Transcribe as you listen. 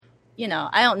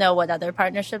I don't know what other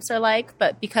partnerships are like,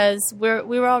 but because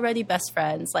we were already best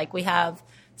friends, like we have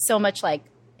so much like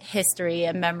history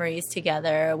and memories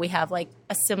together. We have like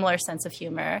a similar sense of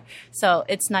humor. So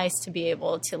it's nice to be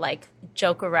able to like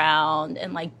joke around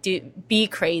and like be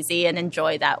crazy and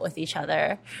enjoy that with each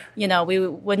other. We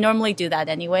would normally do that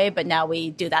anyway, but now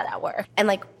we do that at work. And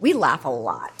like we laugh a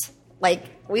lot. Like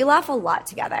we laugh a lot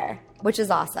together, which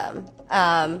is awesome.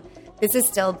 This is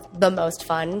still the most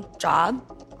fun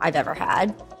job I've ever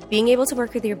had. Being able to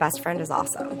work with your best friend is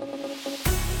awesome.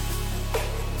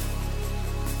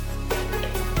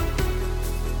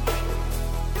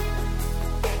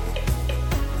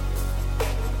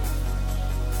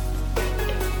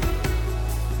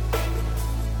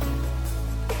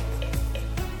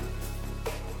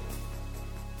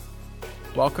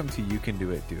 Welcome to You Can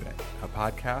Do It, Do It, a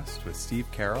podcast with Steve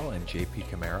Carroll and JP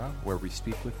Camara, where we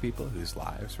speak with people whose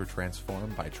lives were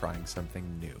transformed by trying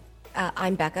something new.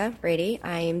 I'm Becca, Brady.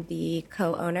 I'm the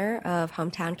co-owner of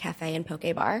Hometown Cafe and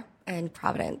Poké Bar in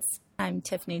Providence. I'm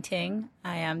Tiffany Ting.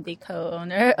 I am the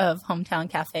co-owner of Hometown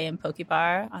Cafe and Poké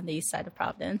Bar on the east side of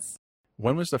Providence.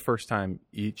 When was the first time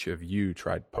each of you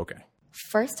tried poke?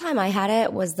 First time I had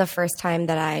it was the first time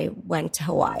that I went to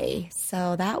Hawaii.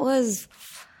 So that was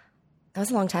a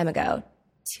long time ago,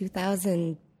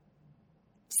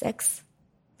 2006,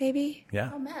 maybe?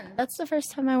 Yeah. Oh, man. That's the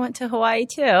first time I went to Hawaii,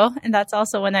 too. And that's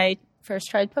also when I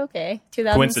first tried Poké,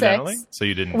 2006. Coincidentally? So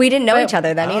you didn't? We didn't know each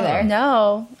other then either.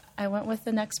 No. I went with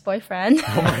an ex-boyfriend.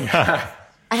 Oh, my God.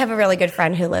 I have a really good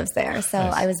friend who lives there, so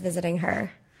Nice. I was visiting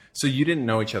her. So you didn't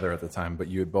know each other at the time, but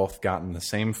you had both gotten the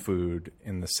same food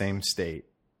in the same state,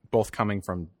 both coming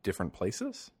from different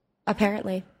places?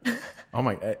 Apparently. Oh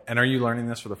my! And are you learning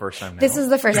this for the first time now? This is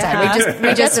the first time.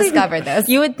 We just discovered this.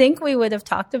 You would think we would have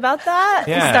talked about that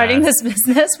starting this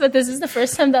business, but this is the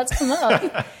first time that's come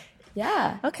up.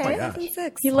 Yeah. Okay.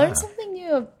 2006. You learn something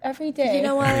new every day. You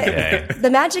know what?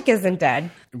 The magic isn't dead.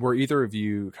 Were either of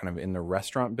you kind of in the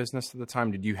restaurant business at the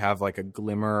time? Did you have like a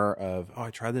glimmer of,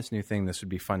 I tried this new thing. This would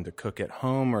be fun to cook at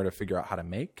home or to figure out how to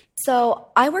make? So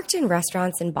I worked in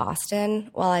restaurants in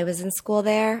Boston while I was in school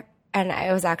there. And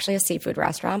it was actually a seafood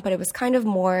restaurant, but it was kind of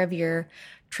more of your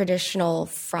traditional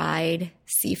fried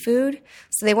seafood.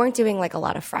 So they weren't doing like a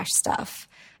lot of fresh stuff.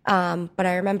 But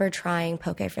I remember trying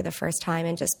poke for the first time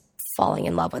and just falling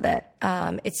in love with it.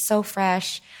 It's so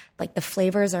fresh. Like the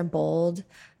flavors are bold.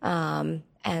 And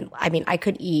I mean, I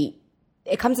could eat,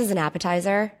 it comes as an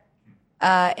appetizer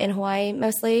in Hawaii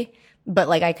mostly, but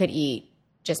like I could eat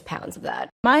just pounds of that.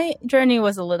 My journey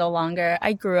was a little longer.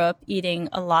 I grew up eating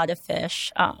a lot of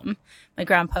fish. My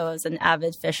grandpa was an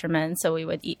avid fisherman, so we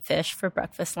would eat fish for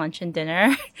breakfast, lunch, and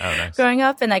dinner Nice. growing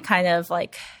up. And I kind of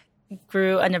like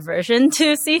grew an aversion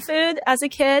to seafood as a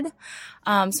kid.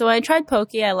 So when I tried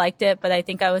poke, I liked it, but I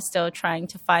think I was still trying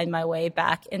to find my way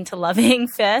back into loving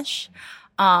fish.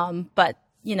 But,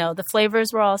 the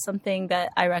flavors were all something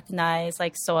that I recognize,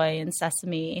 like soy and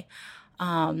sesame.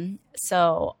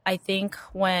 So I think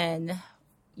when,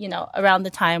 around the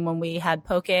time when we had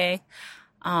poke, and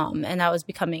I was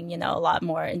becoming, a lot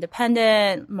more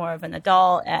independent, more of an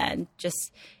adult, and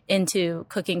just into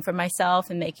cooking for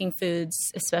myself and making foods,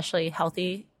 especially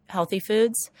healthy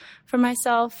foods for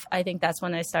myself, I think that's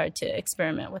when I started to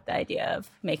experiment with the idea of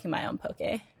making my own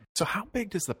poke. So how big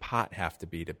does the pot have to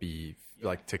be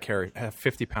like to have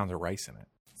 50 pounds of rice in it?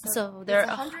 So there are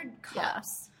 100 cups. Yeah.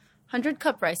 100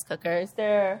 cup rice cookers.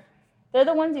 They're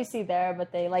the ones you see there,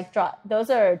 but they like those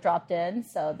are dropped in,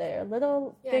 so they're a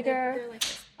little bigger. They're like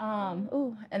this.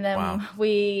 And then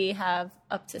we have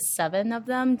up to 7 of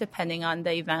them, depending on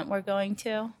the event we're going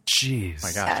to. Jeez.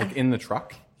 My gosh. Like in the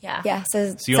truck? Yeah. Yeah,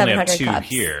 so you only have 700 2 cups.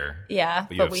 here. Yeah,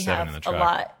 but, but you we have 7 have in the a truck.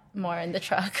 lot more in the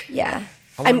truck. Yeah.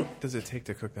 How long does it take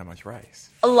to cook that much rice?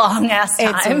 A long ass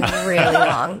time. It's really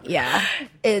long. Yeah.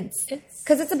 It's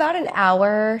because it's about an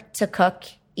hour to cook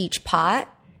each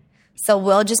pot. So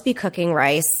we'll just be cooking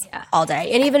rice all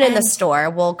day. And even in the store,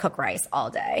 we'll cook rice all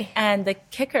day. And the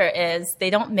kicker is they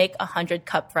don't make 100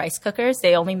 cup rice cookers.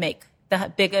 They only make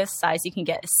the biggest size you can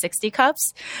get is 60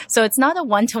 cups. So it's not a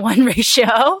 1-to-1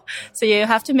 ratio. So you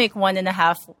have to make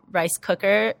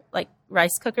 1.5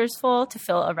 rice cookers full to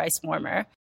fill a rice warmer.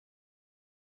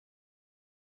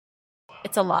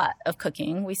 It's a lot of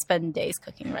cooking. We spend days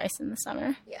cooking rice in the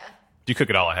summer. Yeah. Do you cook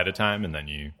it all ahead of time and then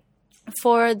you?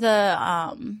 For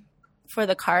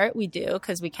the cart, we do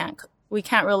because we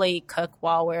can't really cook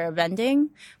while we're vending.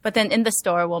 But then in the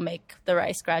store, we'll make the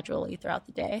rice gradually throughout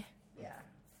the day.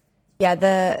 Yeah,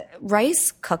 the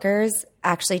rice cookers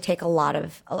actually take a lot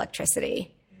of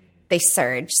electricity. They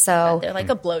surge. So They're like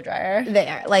a blow dryer. they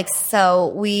are. So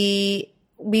we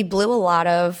blew a lot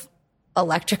of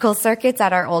electrical circuits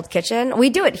at our old kitchen. We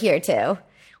do it here too.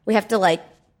 We have to like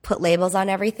put labels on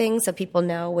everything so people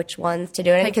know which ones to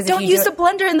do it. Because don't use the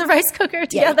blender and the rice cooker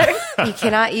together. Yeah. You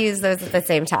cannot use those at the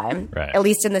same time, Right. At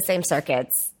least in the same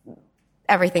circuits.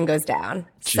 Everything goes down.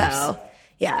 Jeez. So,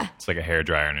 yeah. It's like a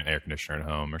hairdryer and an air conditioner at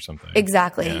home or something.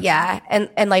 Exactly. Yeah.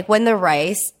 And like when the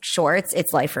rice shorts,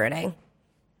 it's life ruining.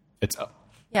 It's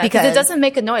Yeah, because it doesn't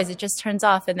make a noise. It just turns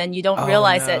off, and then you don't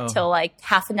realize no. it till like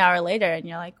half an hour later, and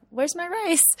you're like, "Where's my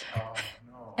rice?"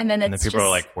 And then and then people are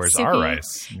like, "Where's our soupy.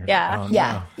 rice?" And you're Yeah. like, "Oh,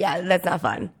 no." Yeah. That's not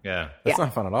fun. Yeah. That's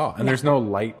not fun at all. And there's no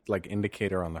light like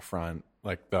indicator on the front.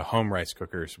 Like the home rice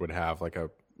cookers would have like a,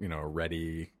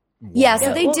 ready. Yeah.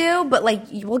 So they do, but like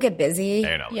we'll get busy.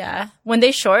 I know. Yeah, when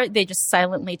they short, they just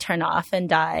silently turn off and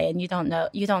die, and you don't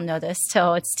notice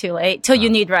till it's too late, till you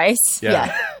need rice.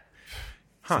 Yeah.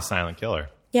 It's a silent killer.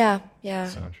 Yeah.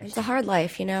 It's a hard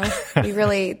life, you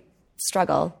really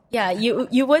struggle. Yeah,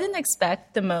 you wouldn't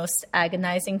expect the most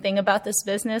agonizing thing about this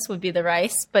business would be the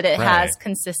rice, but it has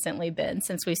consistently been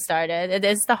since we started. It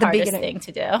is the hardest thing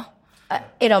to do.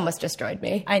 It almost destroyed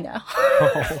me. I know.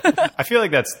 I feel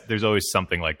like there's always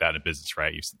something like that in business,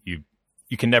 right?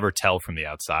 You can never tell from the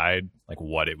outside like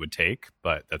what it would take,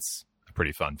 but that's a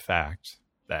pretty fun fact.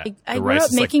 That I the grew rice up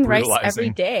is, like, making rice brutalizing. every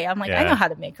day. I'm like, I Yeah. know how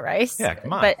to make rice. Yeah,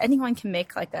 come on. But anyone can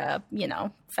make like a,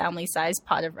 family-sized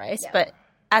pot of rice. But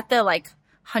at the like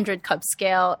 100-cup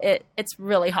scale, it's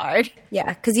really hard. Yeah,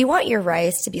 because you want your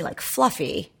rice to be like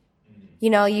fluffy.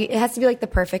 It has to be like the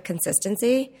perfect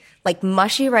consistency. Like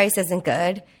mushy rice isn't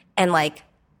good, and like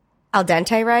al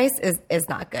dente rice is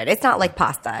not good. It's not like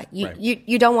pasta.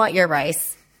 You don't want your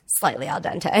rice slightly al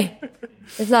dente.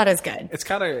 It's not as good. It's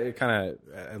kind of,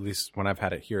 at least when I've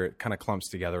had it here, it kind of clumps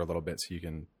together a little bit so you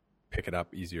can pick it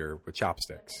up easier with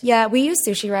chopsticks. Yeah, we use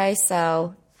sushi rice,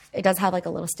 so it does have like a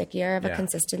little stickier of a Yeah.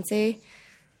 consistency.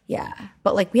 Yeah,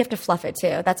 but like we have to fluff it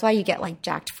too. That's why you get like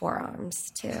jacked forearms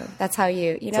too. That's how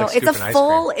like it's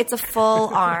scooping a full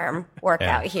arm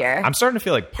workout here. I'm starting to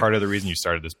feel like part of the reason you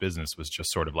started this business was just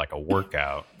sort of like a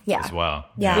workout Yeah. as well.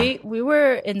 Yeah. We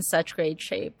were in such great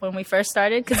shape when we first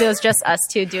started because it was just us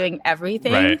two doing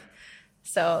everything. Right.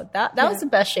 So that was the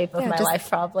best shape of my just- life,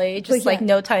 probably. Just like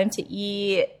no time to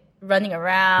eat, running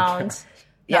around,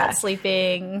 not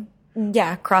sleeping.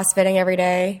 Yeah, CrossFitting every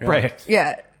day. Right.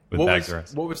 Yeah. With What bags of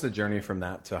rice. was the journey from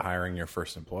that to hiring your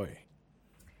first employee?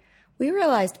 We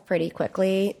realized pretty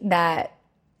quickly that,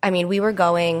 we were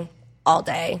going all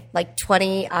day, like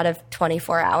 20 out of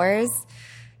 24 hours,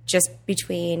 just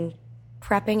between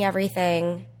prepping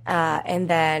everything and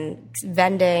then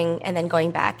vending and then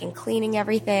going back and cleaning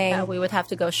everything. We would have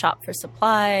to go shop for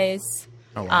supplies.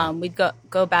 Oh, wow. We'd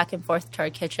go back and forth to our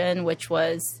kitchen, which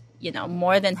was,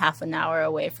 more than half an hour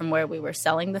away from where we were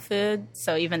selling the food.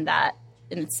 So even that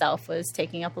in itself was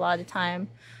taking up a lot of time.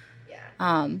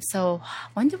 So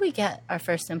when did we get our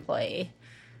first employee?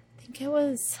 I think it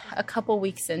was a couple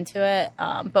weeks into it.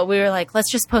 But we were like,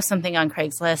 let's just post something on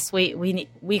Craigslist.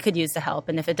 We could use the help.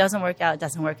 And if it doesn't work out, it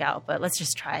doesn't work out. But let's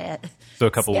just try it. So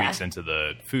a couple weeks into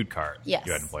the food cart, Yes.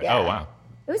 you had an employee. Yeah. Oh, wow.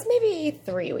 It was maybe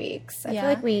 3 weeks. I feel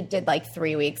like we did like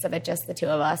 3 weeks of it, just the two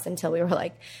of us, until we were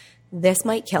like, this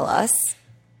might kill us.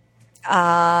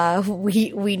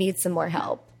 We need some more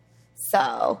help.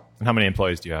 So And how many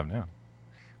employees do you have now?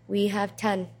 we have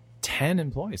 10. 10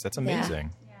 employees. That's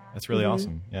amazing. That's really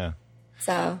awesome. Yeah.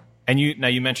 So And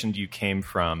you mentioned you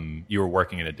were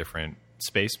working in a different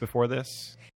space before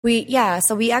this.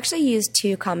 So we actually used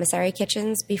 2 commissary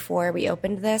kitchens before we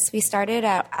opened this. We started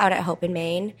out at Hope in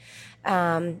Maine,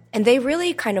 and they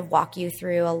really kind of walk you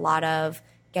through a lot of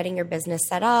getting your business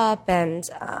set up, and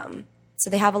so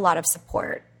they have a lot of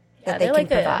support that they they're can like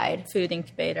provide. a food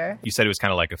incubator. You said it was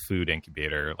kind of like a food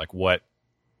incubator. Like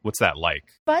what's that like?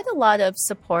 Provide a lot of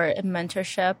support and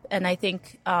mentorship, and I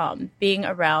think being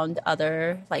around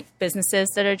other like businesses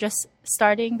that are just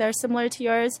starting that are similar to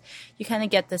yours, you kind of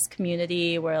get this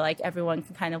community where like everyone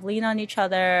can kind of lean on each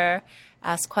other,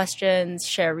 ask questions,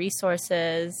 share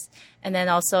resources, and then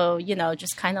also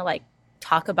just kind of like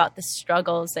talk about the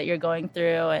struggles that you're going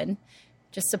through and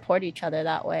just support each other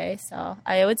that way. So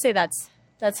I would say that's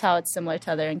how it's similar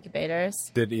to other incubators.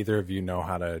 Did either of you know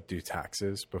how to do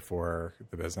taxes before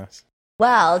the business?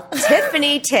 Well,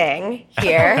 Tiffany Ting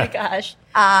here Oh my gosh.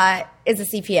 is a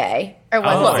CPA, or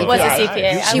was a CPA. Was a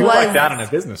CPA. She You was lucked out in a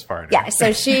business partner. Yeah,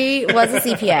 so she was a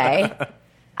CPA.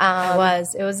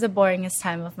 It was the boringest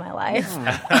time of my life.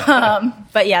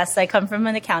 But yes, I come from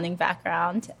an accounting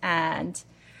background, and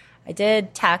I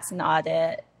did tax and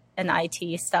audit and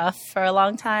IT stuff for a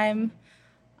long time.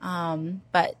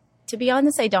 But to be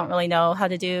honest, I don't really know how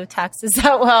to do taxes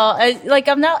that well.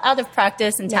 I'm now out of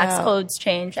practice and tax codes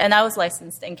change. And I was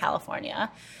licensed in California.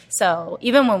 So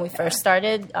even when we first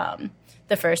started,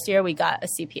 the first year we got a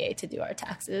CPA to do our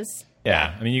taxes.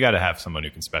 Yeah. I mean, you got to have someone who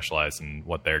can specialize in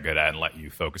what they're good at and let you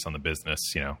focus on the business,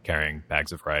 carrying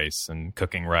bags of rice and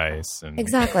cooking rice. And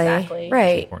Exactly.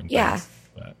 Right. Yeah.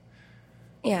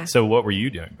 Yeah. So what were you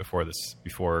doing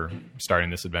before starting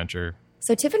this adventure?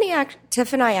 So Tiff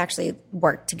and I actually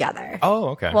worked together. Oh,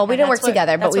 okay. Well, we didn't work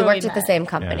together, but we worked at the same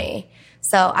met. company. Yeah.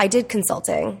 So I did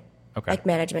consulting, like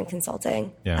management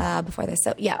consulting before this.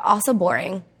 So yeah, also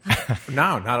boring.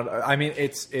 No, not. I mean,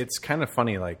 it's kind of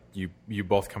funny. Like you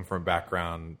both come from a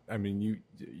background. I mean,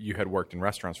 you had worked in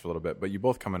restaurants for a little bit, but you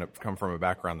both come from a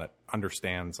background that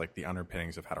understands like the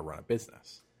underpinnings of how to run a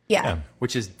business. Yeah.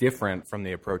 Which is different from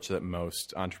the approach that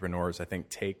most entrepreneurs, I think,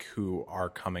 take who are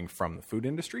coming from the food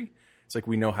industry. It's like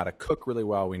we know how to cook really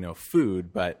well, we know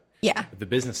food, but the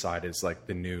business side is like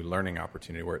the new learning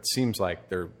opportunity where it seems like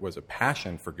there was a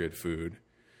passion for good food,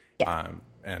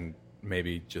 and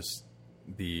maybe just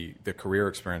the career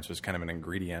experience was kind of an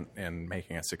ingredient in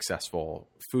making a successful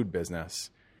food business.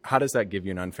 How does that give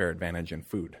you an unfair advantage in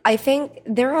food? I think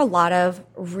there are a lot of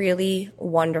really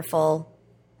wonderful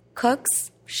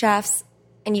cooks, chefs,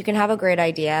 and you can have a great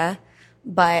idea,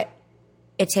 but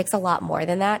it takes a lot more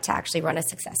than that to actually run a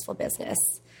successful business.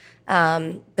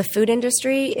 The food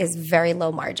industry is very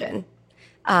low margin,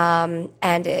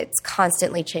 and it's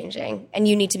constantly changing, and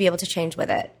you need to be able to change with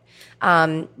it.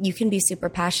 You can be super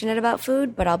passionate about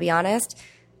food, but I'll be honest,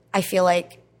 I feel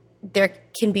like there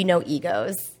can be no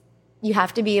egos. You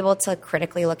have to be able to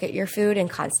critically look at your food and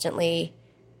constantly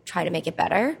try to make it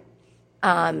better.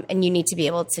 And you need to be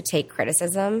able to take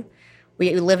criticism.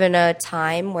 We live in a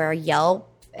time where Yelp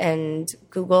and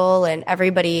Google and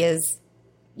everybody is,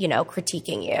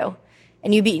 critiquing you.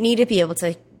 And you need to be able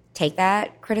to take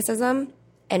that criticism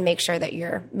and make sure that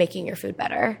you're making your food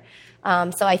better.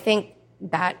 So I think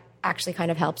that actually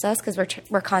kind of helps us because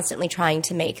we're constantly trying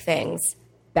to make things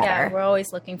better. Yeah, we're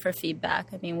always looking for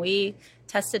feedback. I mean, we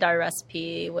tested our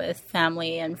recipe with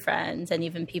family and friends and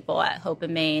even people at Hope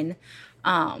and Maine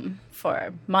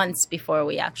for months before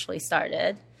we actually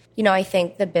started. I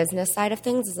think the business side of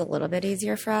things is a little bit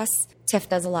easier for us. Tiff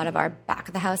does a lot of our back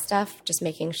of the house stuff, just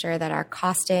making sure that our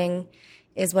costing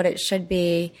is what it should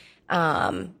be.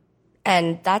 And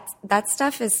that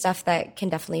stuff is stuff that can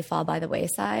definitely fall by the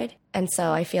wayside. And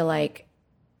so I feel like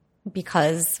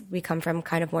because we come from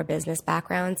kind of more business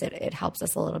backgrounds, it helps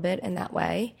us a little bit in that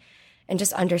way. And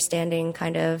just understanding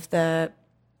kind of the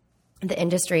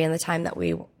industry and the time that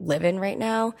we live in right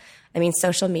now. I mean,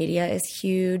 social media is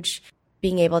huge.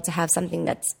 Being able to have something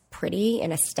that's pretty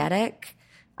and aesthetic.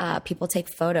 People take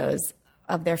photos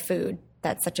of their food.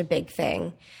 That's such a big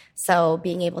thing. So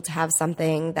being able to have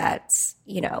something that's,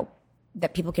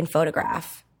 that people can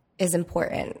photograph is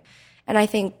important. And I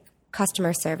think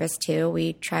customer service too.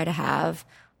 We try to have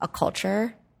a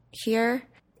culture here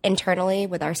internally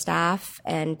with our staff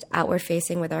and outward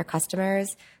facing with our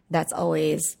customers. That's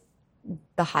always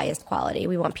the highest quality.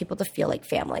 We want people to feel like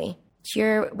family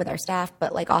here with our staff,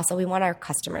 but also we want our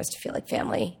customers to feel like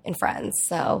family and friends.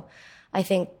 So I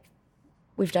think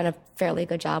we've done a fairly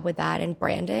good job with that in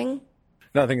branding.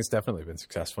 No, I think it's definitely been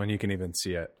successful, and you can even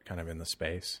see it kind of in the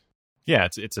space. Yeah,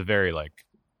 it's a very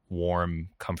warm,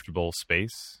 comfortable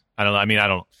space. I don't know. I mean, I'm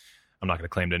not going to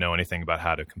claim to know anything about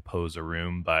how to compose a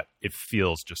room, but it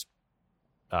feels just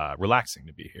relaxing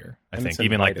to be here. I think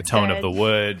even the tone of the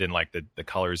wood and the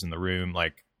colors in the room,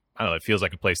 I don't know, it feels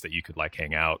like a place that you could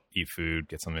hang out, eat food,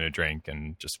 get something to drink,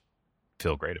 and just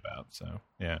feel great about. So,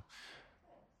 yeah.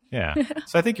 Yeah.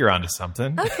 So I think you're onto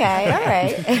something. Okay. All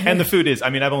right. And the food is,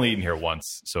 I've only eaten here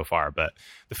once so far, but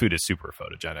the food is super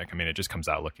photogenic. It just comes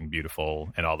out looking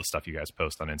beautiful, and all the stuff you guys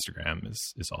post on Instagram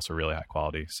is also really high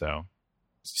quality. So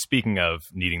speaking of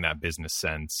needing that business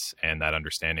sense and that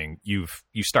understanding, you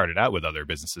started out with other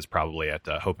businesses probably at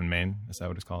Hope and Maine. Is that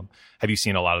what it's called? Have you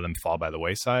seen a lot of them fall by the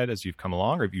wayside as you've come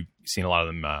along, or have you seen a lot of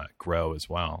them grow as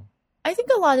well? I think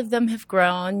a lot of them have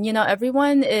grown.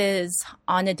 Everyone is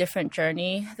on a different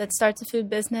journey that starts a food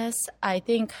business. I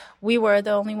think we were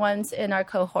the only ones in our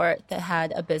cohort that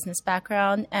had a business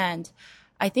background. And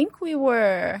I think we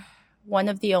were one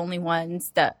of the only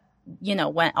ones that,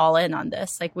 went all in on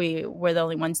this. We were the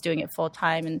only ones doing it full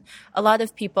time. And a lot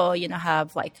of people,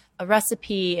 have a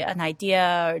recipe, an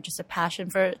idea, or just a passion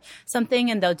for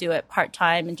something, and they'll do it part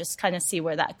time and just kind of see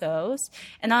where that goes.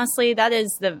 And honestly, that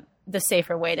is the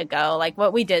safer way to go.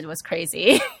 What we did was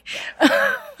crazy.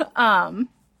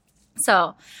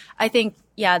 So I think,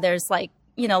 there's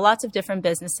lots of different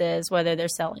businesses, whether they're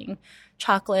selling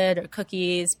chocolate or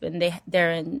cookies, and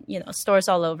they're in, stores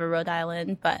all over Rhode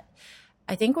Island. But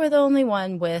I think we're the only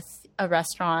one with a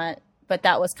restaurant, but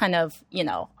that was kind of,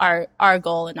 our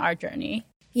goal and our journey.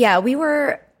 Yeah,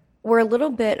 we're a little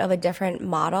bit of a different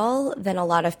model than a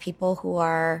lot of people who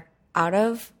are out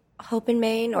of Hope in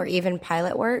Maine or even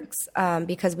Pilot Works,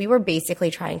 because we were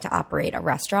basically trying to operate a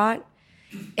restaurant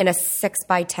in a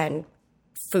 6x10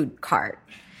 food cart.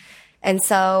 And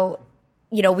so,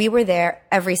 we were there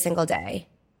every single day.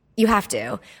 You have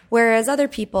to. Whereas other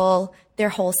people, they're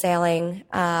wholesaling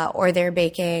or they're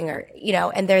baking or,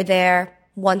 and they're there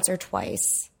once or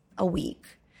twice a week.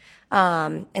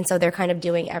 And so they're kind of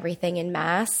doing everything in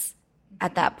mass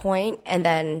at that point, and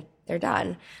then they're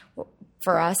done.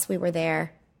 For us, we were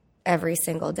there every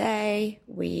single day.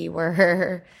 We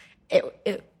were,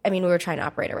 we were trying to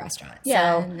operate a restaurant.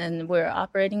 Yeah, so. And we're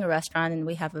operating a restaurant, and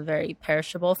we have a very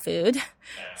perishable food.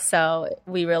 So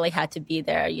we really had to be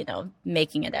there,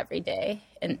 making it every day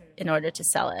in order to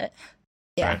sell it.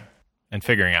 Yeah. Right. And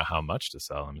figuring out how much to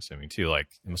sell, I'm assuming, too. Like,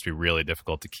 it must be really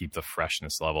difficult to keep the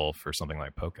freshness level for something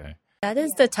like Poké. That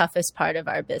is the toughest part of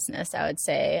our business, I would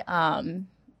say.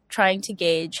 Trying to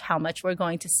gauge how much we're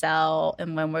going to sell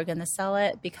and when we're going to sell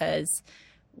it, because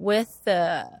with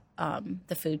the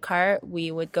food cart,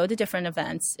 we would go to different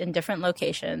events in different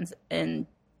locations in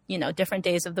different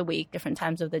days of the week, different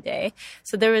times of the day.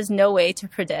 So there was no way to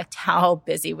predict how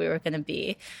busy we were going to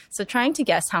be. So trying to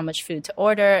guess how much food to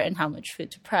order and how much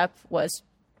food to prep was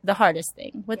the hardest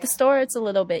thing. With the store, it's a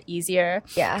little bit easier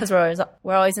because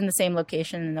we're always in the same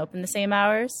location and open the same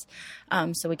hours.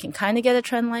 So we can kind of get a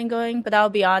trend line going. But I'll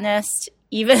be honest,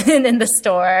 even in the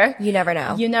store, you never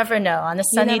know. You never know. On a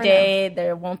sunny day,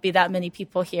 there won't be that many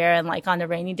people here. And like on a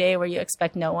rainy day where you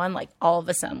expect no one, like all of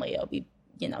a sudden it'll be,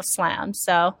 slammed.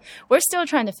 So we're still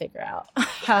trying to figure out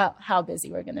how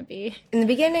busy we're going to be. In the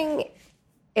beginning,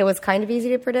 it was kind of easy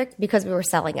to predict because we were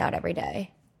selling out every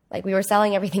day. Like we were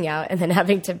selling everything out and then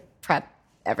having to prep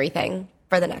everything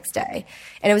for the next day.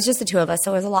 And it was just the two of us,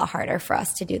 so it was a lot harder for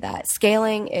us to do that.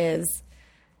 Scaling is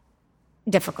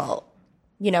difficult,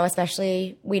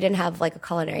 especially we didn't have like a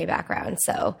culinary background.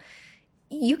 So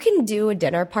you can do a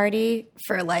dinner party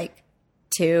for like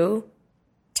 2,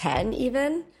 10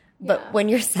 even. But when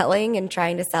you're selling and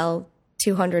trying to sell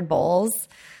 200 bowls,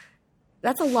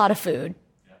 that's a lot of food.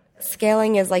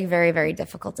 Scaling is like very, very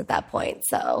difficult at that point.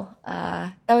 So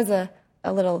that was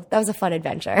a fun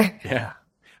adventure. Yeah.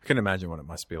 I can imagine what it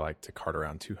must be like to cart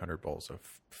around 200 bowls of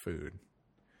food.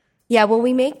 Yeah, well,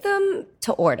 we make them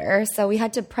to order. So we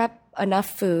had to prep enough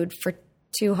food for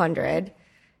 200.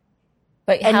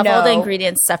 But have all the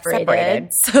ingredients separated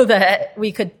so that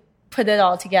we could put it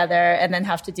all together and then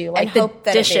have to do like the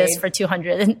dishes for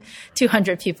 200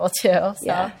 people too.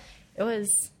 So it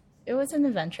was an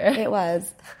adventure. It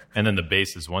was. And then the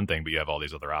base is one thing, but you have all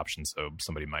these other options. So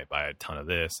somebody might buy a ton of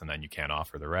this and then you can't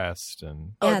offer the rest.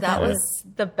 And that was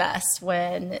the best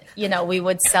when, we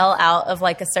would sell out of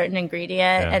like a certain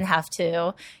ingredient and have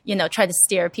to, try to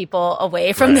steer people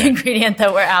away from the ingredient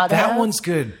that we're out of. That one's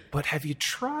good. But have you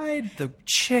tried the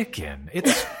chicken?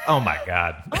 It's, oh my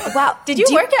God. Wow. Did you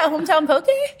work at Hometown Poké?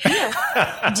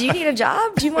 Yeah. Do you need a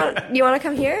job? Do you want to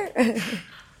come here?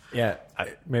 Yeah,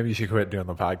 maybe you should quit doing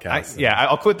the podcast.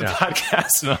 I'll quit the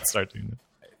podcast and I'll start doing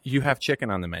it. You have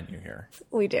chicken on the menu here.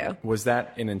 We do. Was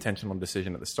that an intentional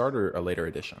decision at the start or a later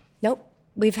addition? Nope.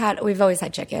 We've always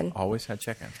had chicken. Always had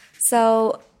chicken.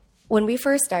 So when we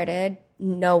first started,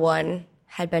 no one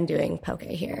had been doing poke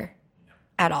here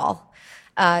at all.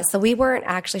 So we weren't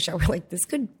actually sure. We're like, this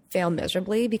could fail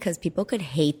miserably because people could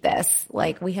hate this.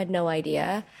 Like we had no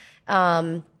idea.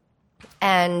 And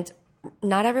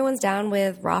not everyone's down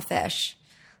with raw fish.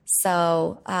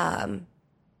 So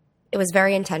it was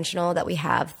very intentional that we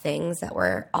have things that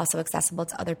were also accessible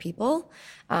to other people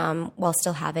while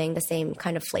still having the same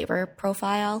kind of flavor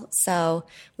profile. So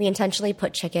we intentionally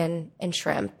put chicken and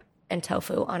shrimp and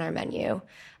tofu on our menu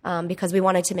because we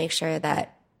wanted to make sure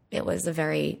that it was a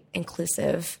very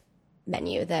inclusive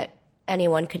menu, that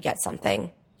anyone could get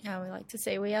something. Yeah, we like to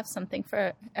say we have something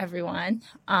for everyone.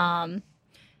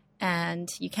 And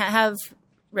you can't have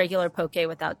regular poke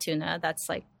without tuna. That's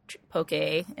like poke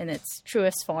in its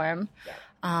truest form.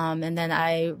 And then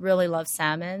I really love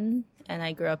salmon, and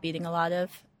I grew up eating a lot of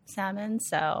salmon.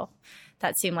 So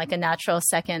that seemed like a natural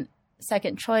second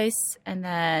choice. And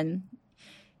then,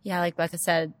 like Becca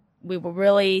said, we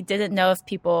really didn't know if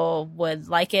people would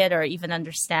like it or even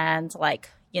understand, like,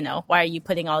 why are you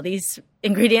putting all these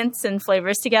ingredients and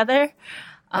flavors together?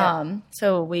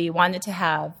 So we wanted to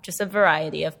have just a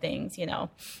variety of things, we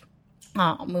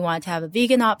wanted to have a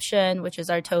vegan option, which is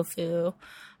our tofu.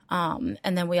 And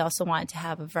then we also wanted to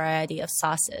have a variety of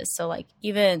sauces. So like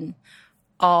even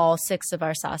all 6 of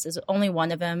our sauces, only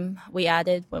one of them we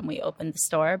added when we opened the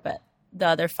store, but the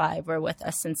other 5 were with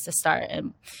us since the start.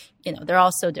 And, they're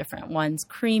all so different. One's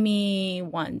creamy,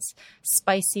 one's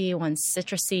spicy, one's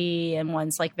citrusy, and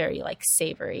one's like very like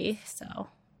savory. So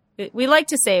we like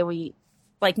to say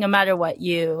no matter what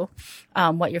your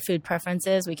food preference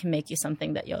is, we can make you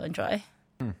something that you'll enjoy.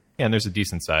 Yeah, and there's a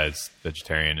decent sized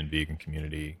vegetarian and vegan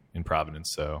community in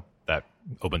Providence, so that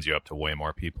opens you up to way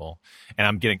more people. And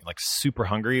I'm getting like super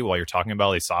hungry while you're talking about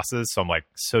all these sauces, so I'm like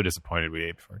so disappointed we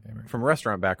ate before I came here. From a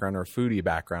restaurant background or a foodie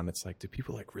background, it's like, do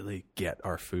people like really get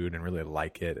our food and really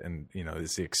like it? And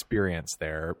is the experience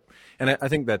there? And I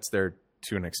think that's there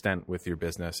to an extent with your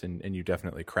business, and you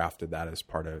definitely crafted that as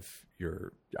part of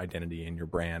your identity and your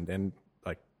brand. And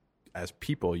like as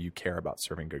people, you care about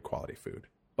serving good quality food,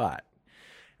 but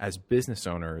as business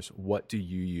owners, what do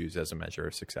you use as a measure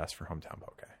of success for Hometown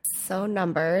Poké? So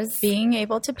numbers. Being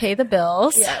able to pay the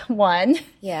bills, one.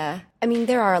 Yeah. I mean,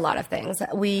 there are a lot of things.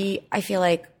 I feel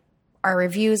like our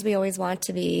reviews, we always want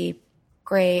to be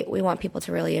great. We want people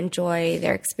to really enjoy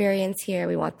their experience here.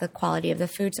 We want the quality of the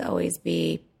food to always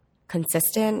be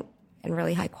consistent and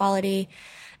really high quality.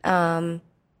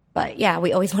 But yeah,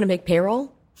 we always want to make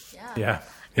payroll. Yeah.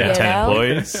 10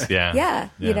 employees. Yeah.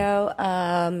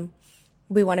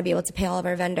 We want to be able to pay all of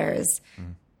our vendors.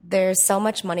 There's so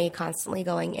much money constantly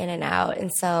going in and out. And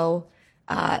so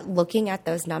looking at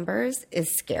those numbers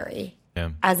is scary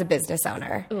as a business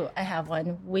owner. Ooh, I have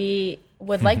one. We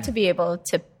would like to be able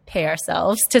to pay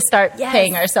ourselves, to start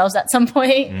paying ourselves at some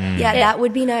point. Yeah, that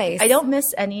would be nice. We don't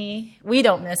miss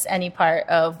any part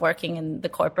of working in the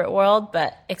corporate world,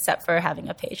 but except for having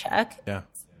a paycheck. Yeah.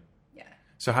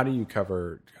 So how do you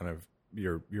cover kind of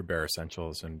your bare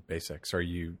essentials and basics? Are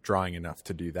you drawing enough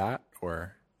to do that,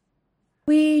 or?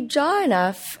 We draw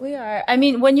enough. We are. I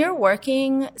mean, when you're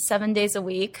working 7 days a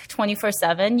week,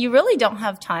 24/7, you really don't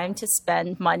have time to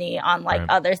spend money on like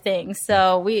other things.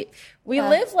 So we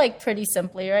live like pretty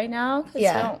simply right now because we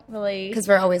don't really, because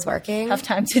we're always working, have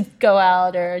time to go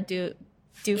out or do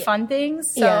fun things.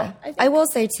 So I will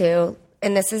say too,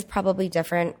 and this is probably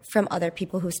different from other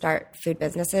people who start food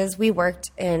businesses. We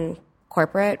worked in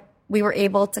corporate. We were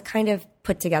able to kind of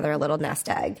put together a little nest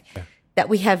egg that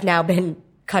we have now been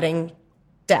cutting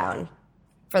down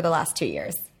for the last 2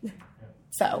 years.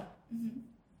 So,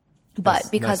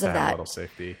 but because of that, a little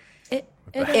safety.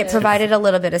 It provided a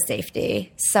little bit of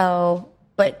safety. So,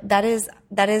 but that is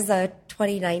a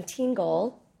 2019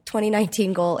 goal.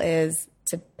 2019 goal is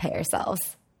to pay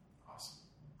ourselves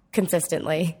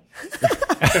consistently.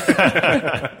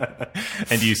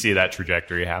 And do you see that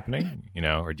trajectory happening?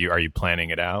 Or are you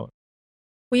planning it out?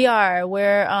 We are.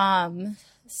 We're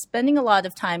spending a lot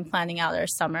of time planning out our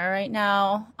summer right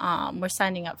now. We're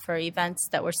signing up for events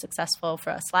that were successful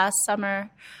for us last summer.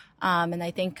 And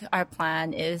I think our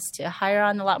plan is to hire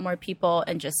on a lot more people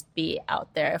and just be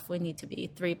out there. If we need to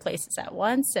be 3 places at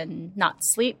once and not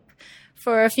sleep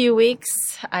for a few weeks,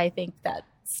 I think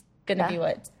that's going to be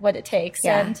what it takes.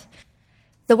 Yeah. And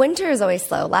the winter is always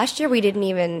slow. Last year we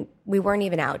weren't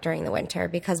even out during the winter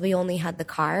because we only had the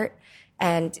cart,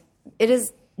 and it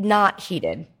is not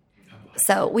heated.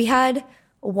 So we had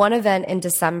one event in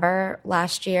December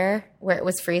last year where it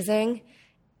was freezing,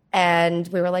 and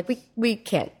we were like, we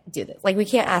can't do this. Like, we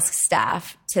can't ask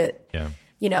staff to,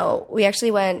 we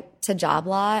actually went to Job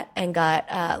Lot and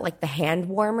got like the hand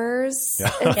warmers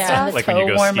and stuff. Like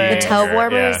toe warmers. The toe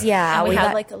warmers, And we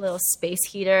had like a little space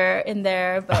heater in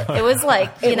there, but it was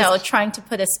like, trying to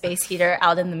put a space heater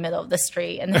out in the middle of the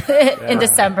street in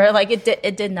December, like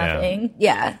it did nothing.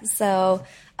 Yeah. So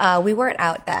we weren't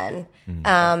out then.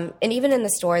 And even in the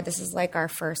store, this is like our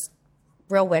first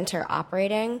real winter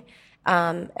operating.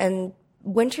 And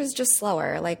winter's just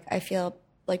slower. Like, I feel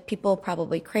like people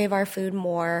probably crave our food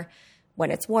more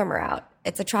when it's warmer out.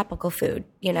 It's a tropical food,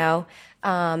 and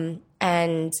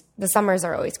the summers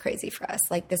are always crazy for us.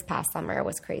 Like, this past summer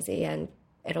was crazy, and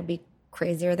it'll be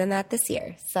crazier than that this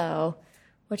year. So,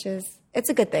 it's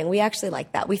a good thing. We actually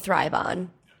like that. We thrive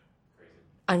on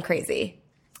crazy.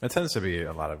 It tends to be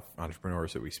a lot of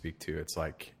entrepreneurs that we speak to. It's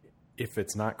like, if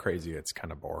it's not crazy, it's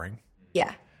kind of boring.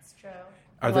 Yeah. It's true.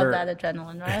 I love that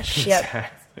adrenaline rush.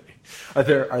 Exactly. Are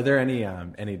there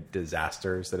any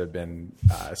disasters that have been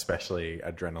especially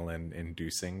adrenaline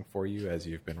inducing for you as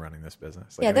you've been running this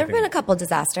business? Like, there have been a couple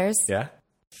disasters. Yeah.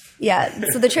 Yeah.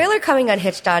 So the trailer coming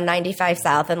unhitched on 95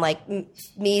 South, and like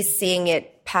me seeing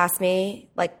it past me,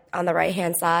 like on the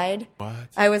right-hand side. What?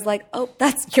 I was like, oh,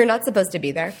 you're not supposed to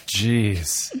be there. Jeez.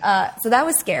 So that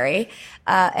was scary.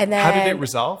 And then How did it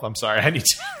resolve? I'm sorry. I need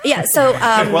to. Yeah. So,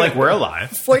 well, like we're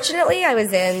alive. Fortunately, I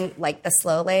was in like the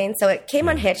slow lane. So it came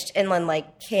unhitched and then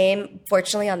like came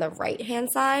fortunately on the right-hand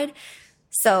side.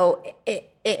 So it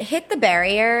hit the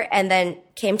barrier and then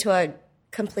came to a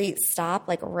complete stop,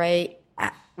 like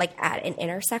at an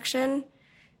intersection.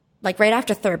 Like right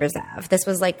after Thurbers Ave. This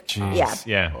was like, Jeez.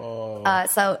 Yeah.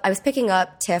 So I was picking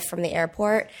up Tiff from the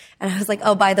airport, and I was like,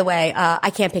 "Oh, by the way,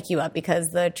 I can't pick you up because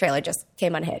the trailer just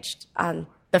came unhitched on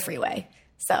the freeway.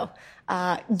 So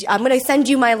I'm going to send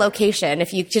you my location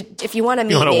if you want to meet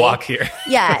me. You want to walk here?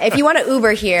 Yeah, if you want to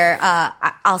Uber here,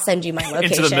 I'll send you my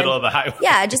location Into the middle of the highway.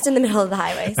 Yeah, just in the middle of the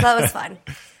highway. So that was fun.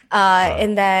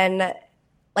 And then,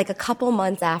 like a couple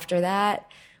months after that,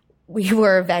 we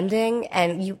were vending,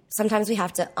 and sometimes we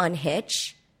have to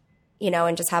unhitch,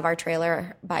 and just have our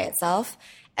trailer by itself.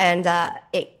 And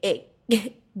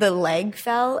the leg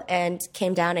fell and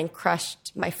came down and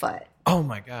crushed my foot. Oh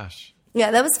my gosh.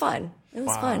 Yeah, that was fun. It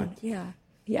was fun.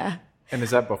 Yeah. And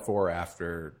is that before or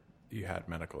after you had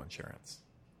medical insurance?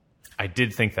 I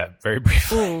did think that very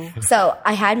briefly. So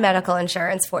I had medical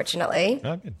insurance, fortunately.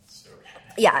 Oh, good.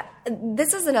 Yeah,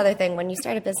 this is another thing. When you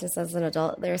start a business as an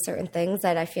adult, there are certain things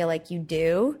that I feel like you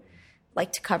do,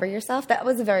 like to cover yourself. That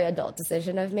was a very adult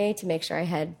decision of me to make sure I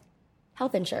had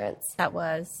health insurance. That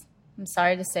was. I'm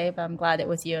sorry to say, but I'm glad it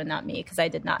was you and not me because I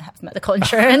did not have medical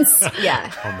insurance.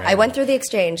 Yeah. I went through the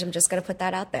exchange. I'm just going to put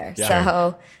that out there. Yeah.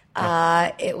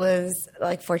 So it was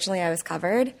like, fortunately, I was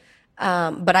covered.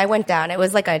 But I went down. It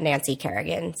was like a Nancy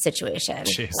Kerrigan situation.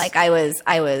 Jeez. Like I was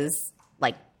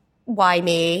like, why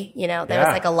me? There was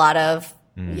like a lot of,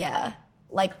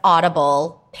 like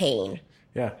audible pain.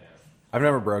 Yeah. I've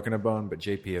never broken a bone, but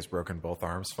JP has broken both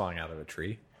arms falling out of a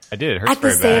tree. I did. It hurts At the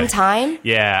very same bad. time?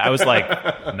 Yeah, I was like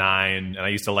 9, and I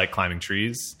used to like climbing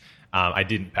trees. I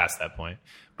didn't pass that point,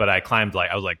 but I climbed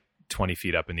I was like 20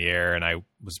 feet up in the air, and I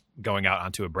was going out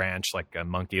onto a branch like a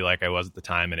monkey like I was at the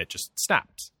time, and it just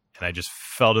snapped. And I just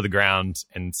fell to the ground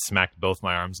and smacked both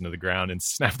my arms into the ground and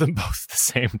snapped them both at the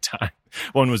same time.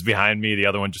 One was behind me, the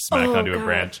other one just smacked onto a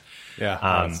branch. Yeah,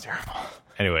 that's terrible.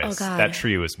 Anyways, God. that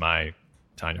tree was my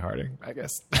Tanya Harding, I guess.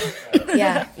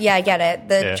 Yeah, I get it.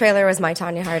 The trailer was my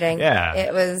Tanya Harding. Yeah.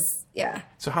 It was,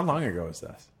 So how long ago was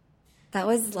this? That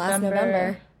was last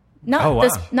November.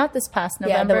 Not this past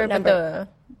November, Yeah, but the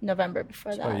November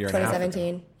before that. a year and a half ago.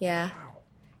 2017. Yeah.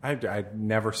 I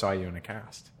never saw you in a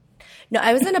cast. No,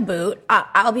 I was in a boot.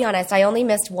 I'll be honest. I only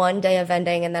missed one day of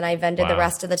vending, and then I vended the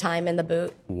rest of the time in the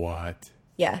boot. What?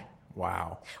 Yeah.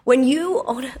 Wow. When you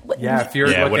own If you're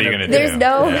what are you looking going to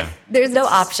at- do? there's no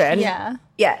option. Yeah.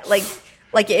 Yeah. Like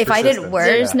if I didn't Persistence. work,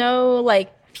 There's no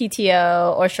like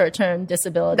PTO or short-term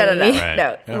disability. no. Right.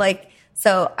 No. Yeah. Like,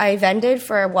 so I vended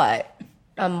for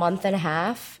a month and a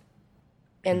half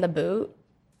in the boot.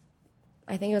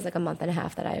 I think it was like a month and a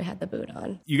half that I had the boot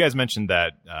on. You guys mentioned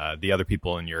that the other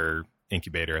people in your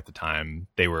incubator at the time,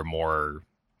 they were more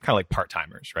kind of like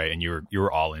part-timers, right? And you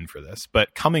were all in for this.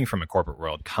 But coming from a corporate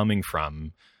world, coming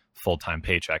from full-time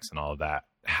paychecks and all of that,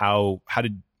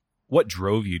 what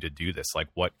drove you to do this? Like,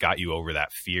 what got you over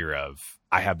that fear of,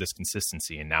 I have this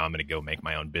consistency and now I'm going to go make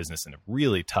my own business in a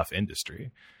really tough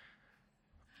industry?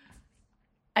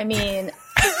 I mean,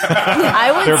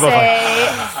 I would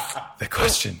say The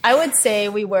question. I would say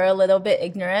we were a little bit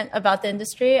ignorant about the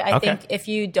industry. I Okay. think if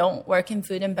you don't work in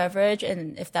food and beverage,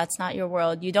 and if that's not your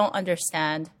world, you don't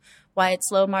understand why it's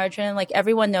low margin. Like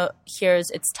everyone hears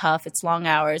it's tough, it's long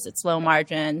hours, it's low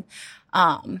margin,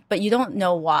 but you don't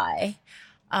know why.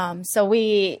 So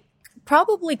we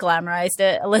probably glamorized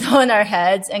it a little in our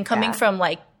heads. And coming from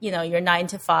your 9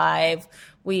 to 5,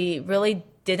 we really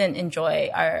didn't enjoy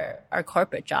our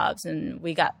corporate jobs, and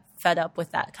we got fed up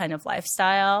with that kind of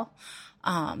lifestyle.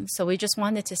 So we just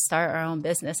wanted to start our own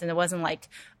business, and it wasn't like,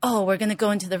 oh, we're going to go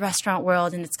into the restaurant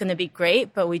world and it's going to be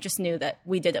great. But we just knew that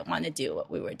we didn't want to do what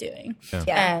we were doing.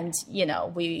 Yeah. And,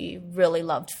 we really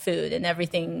loved food, and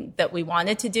everything that we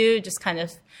wanted to do just kind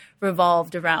of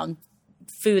revolved around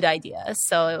food ideas.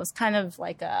 So it was kind of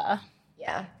like I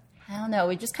don't know,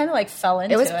 we just kind of like fell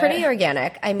into it. It was pretty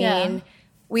organic. I mean, Yeah.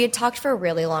 we had talked for a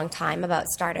really long time about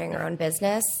starting our own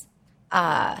business.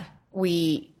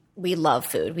 We love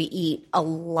food. We eat a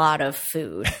lot of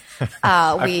food.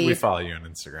 We follow you on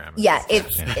Instagram.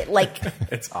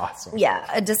 It's awesome. Yeah,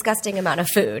 a disgusting amount of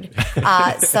food.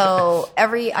 So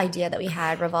every idea that we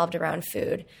had revolved around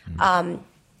food.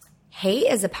 Hate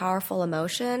is a powerful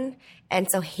emotion. And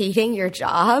so hating your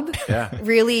job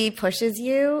really pushes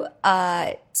you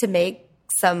to make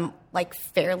some like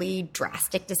fairly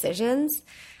drastic decisions.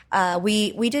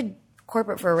 We did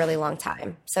corporate for a really long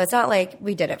time. So it's not like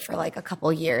we did it for like a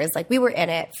couple years. Like we were in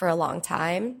it for a long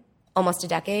time, almost a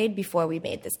decade before we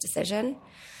made this decision.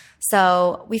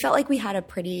 So we felt like we had a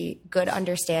pretty good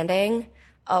understanding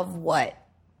of what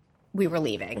we were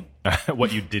leaving.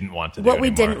 What you didn't want to do. What we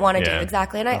anymore. didn't want to do,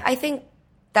 exactly. And I think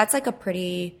that's like a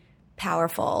pretty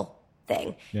powerful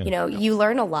thing. Yeah. You know, you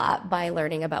learn a lot by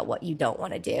learning about what you don't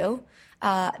want to do.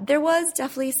 There was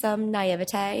definitely some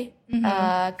naivete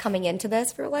coming into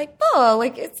this. We're like, oh,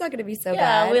 like it's not going to be so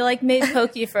bad. Yeah, we like made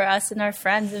Poké for us and our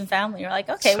friends and family. We're like,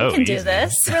 okay, So we can easy. do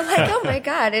this. We're like, oh my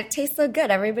God, it tastes so good.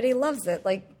 Everybody loves it.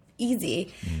 Like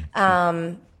easy.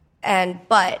 But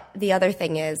the other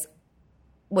thing is,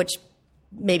 which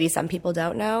maybe some people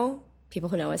don't know, people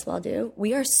who know us well do,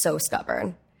 we are so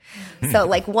stubborn. So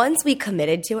like once we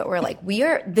committed to it, we're like, we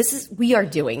are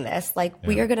doing this. Like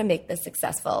we are going to make this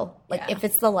successful. Like if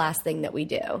it's the last thing that we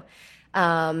do.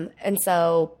 And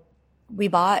so we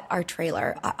bought our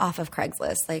trailer off of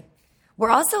Craigslist. Like we're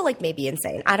also like maybe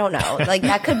insane. I don't know. Like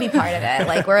that could be part of it.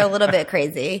 Like we're a little bit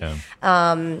crazy.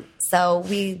 Yeah. So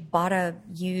we bought a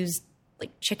used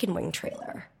like chicken wing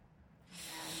trailer.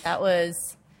 That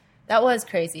was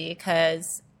crazy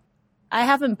because I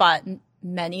haven't bought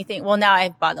many things. Well, now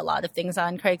I've bought a lot of things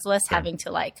on Craigslist, having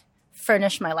to like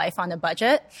furnish my life on a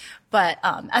budget. But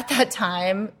at that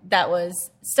time, that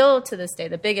was still to this day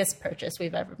the biggest purchase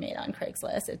we've ever made on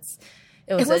Craigslist.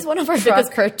 It was one of our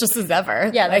biggest purchases ever.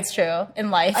 Yeah, that's true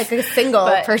in life. Like a single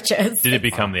purchase. Did it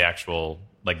become the actual,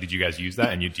 like, did you guys use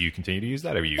that? And do you continue to use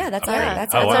that? Or you? Yeah, that's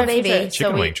upgraded? our baby.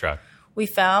 Chicken wing truck. We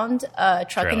found a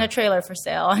truck and a trailer for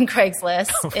sale on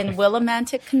Craigslist in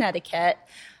Willimantic, Connecticut.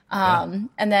 And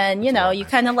then, you know, you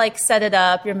kind of like set it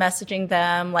up, you're messaging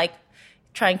them, like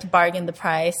trying to bargain the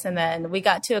price. And then we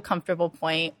got to a comfortable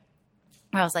point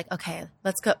where I was like, okay,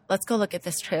 let's go look at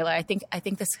this trailer. I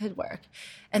think this could work.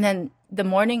 And then the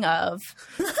morning of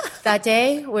that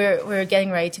day, we're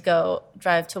getting ready to go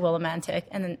drive to Willimantic.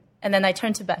 And then I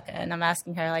turned to Becca and I'm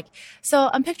asking her like, so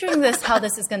I'm picturing this, how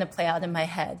this is going to play out in my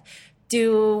head.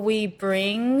 Do we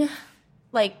bring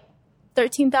like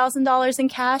 $13,000 in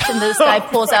cash and this guy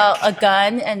pulls out a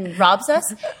gun and robs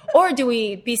us? Or do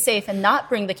we be safe and not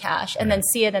bring the cash and then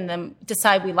see it and then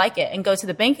decide we like it and go to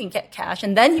the bank and get cash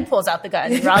and then he pulls out the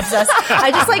gun and robs us? I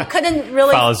just like couldn't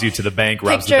really follows you to the bank,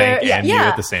 robs the bank and you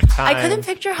at the same time. I couldn't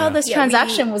picture how this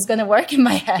transaction was going to work in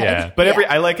my head. Yeah, but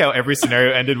I like how every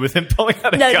scenario ended with him pulling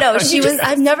out a gun. No,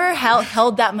 I've never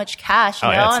held that much cash, you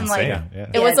know? That's and insane.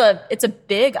 like it's a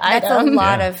big item. That's a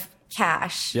lot of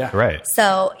cash. Yeah. Right.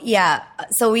 So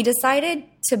we decided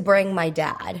to bring my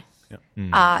dad.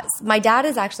 My dad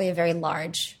is actually a very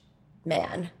large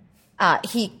man.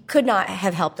 He could not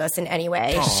have helped us in any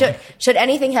way. Should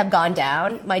anything have gone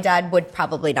down, my dad would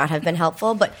probably not have been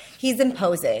helpful, but he's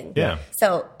imposing. Yeah.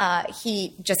 So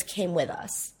he just came with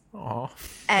us. Aw,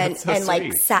 and so like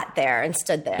sweet. sat there and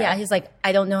stood there. Yeah, he's like,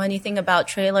 I don't know anything about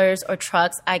trailers or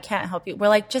trucks. I can't help you. We're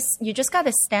like, you just got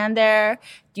to stand there.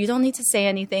 You don't need to say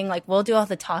anything. Like, we'll do all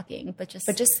the talking, but just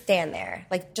stand there.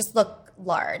 Like, just look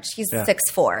large. He's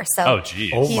 6'4". So Oh,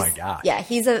 geez. Oh my God. Yeah,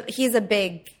 he's a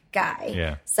big guy.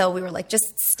 Yeah. So we were like,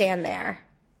 just stand there.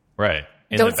 Right.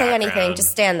 In Don't the say anything. background, Just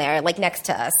stand there, like next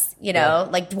to us. You know,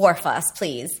 like dwarf us,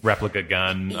 please. replica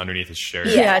gun underneath his shirt.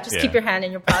 just keep your hand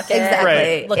in your pocket. Exactly.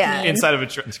 Right. Look Yeah. mean. Inside of a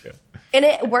trench coat. And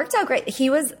it worked out great.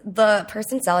 The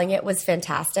person selling it was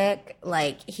fantastic.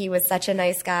 Like, he was such a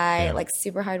nice guy, like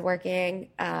super hardworking.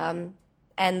 And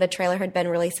the trailer had been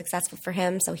really successful for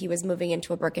him. So he was moving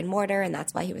into a brick and mortar, and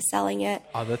that's why he was selling it.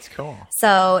 Oh, that's cool.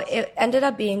 So it ended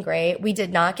up being great. We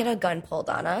did not get a gun pulled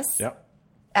on us. Yep.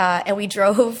 And we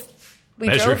drove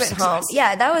Measure of it success. home.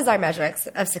 Yeah, that was our measure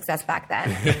of success back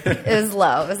then. It was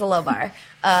low. It was a low bar.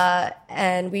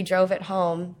 And we drove it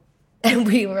home, and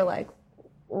we were like,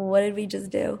 what did we just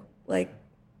do? Like,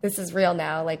 this is real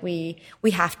now. Like, we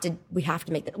have to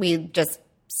make that. We just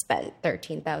spent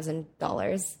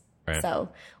 $13,000. Right. So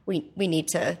we need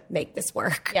to make this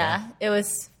work. Yeah, it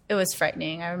was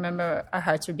frightening. I remember our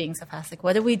hearts were beating so fast. Like,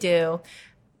 what do we do?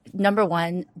 Number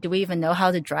one, do we even know how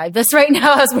to drive this right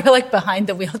now as we're like behind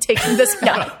the wheel taking this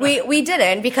out? We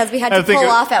didn't, because we had to pull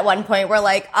off at one point. We're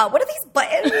like, what are these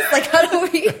buttons? Like, how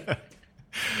do we?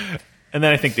 And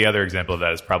then I think the other example of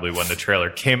that is probably when the trailer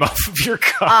came off of your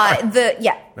car. No,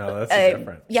 that's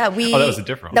different. Yeah, that was a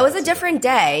different one. That was a different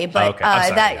day, but okay.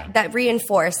 I'm sorry, that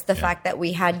reinforced the fact that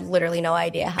we had literally no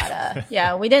idea how to.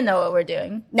 Yeah, we didn't know what we're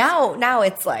doing. Now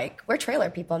it's like we're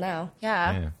trailer people now.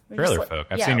 Yeah. We're Trailer just folk.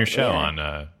 I've yeah, seen your show yeah.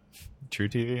 on True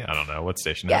TV. I don't know what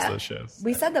station has those shows.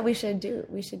 We said that we should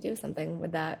do something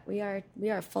with that. We are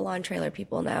full on trailer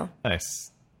people now.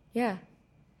 Nice. Yeah.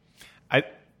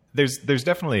 There's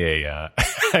definitely a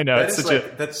I know it's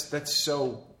such that's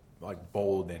so like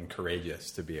bold and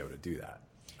courageous to be able to do that.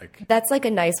 Like that's like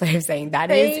a nice way of saying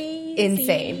that is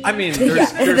insane. I mean,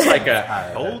 there's like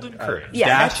a bold and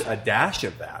courageous a dash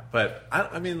of that, but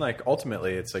I mean, like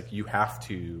ultimately, it's like you have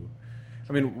to.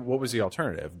 I mean, what was the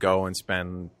alternative? Go and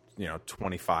spend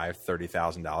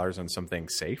 $25,000-$30,000 on something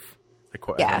safe. Like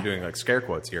I'm doing like scare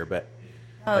quotes here, but.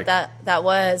 Oh, like,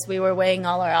 we were weighing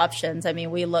all our options. I mean,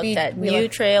 we looked at new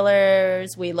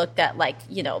trailers. We looked at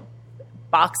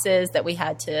boxes that we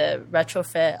had to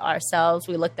retrofit ourselves.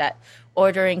 We looked at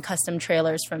ordering custom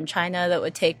trailers from China that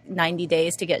would take 90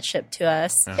 days to get shipped to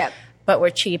us. Yep. But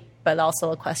were cheap, but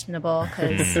also questionable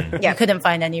because you couldn't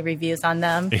find any reviews on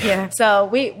them. Yeah. So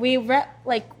we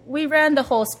ran the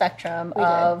whole spectrum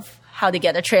of how to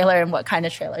get a trailer and what kind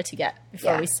of trailer to get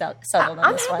before we settled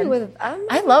on this one.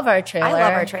 I love our trailer. I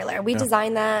love our trailer. We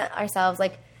designed that ourselves.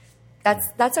 Like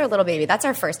that's our little baby. That's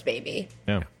our first baby.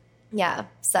 Yeah. Yeah.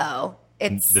 So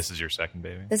this is your second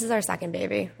baby. This is our second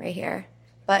baby right here.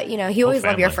 But you always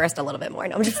love your first a little bit more.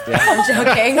 No, I'm just I'm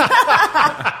joking.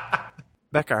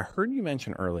 Becca, I heard you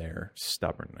mention earlier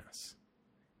stubbornness.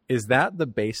 Is that the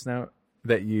bass note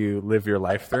that you live your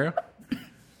life through?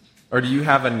 Or do you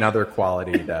have another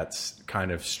quality that's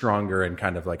kind of stronger and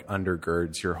kind of like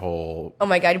undergirds your whole... Oh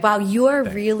my God. Wow. You are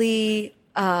really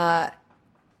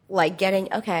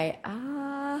getting... Okay.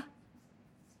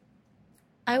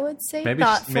 I would say maybe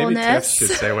thoughtfulness. Tiff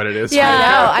should say what it is. Yeah. I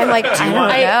know. I'm like, I don't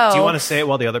know. Do you want to say it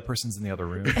while the other person's in the other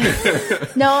room?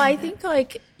 No, I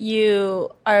think you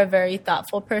are a very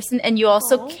thoughtful person, and you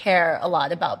also care a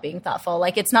lot about being thoughtful.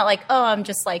 Like it's not like, oh, I'm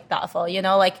just thoughtful.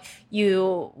 Like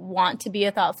you want to be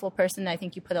a thoughtful person. I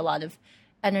think you put a lot of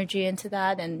energy into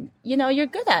that, and you're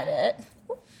good at it.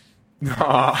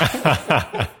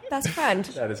 Best friend.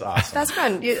 That is awesome. Best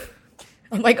friend.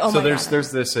 I'm like, oh so my God. So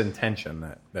there's this intention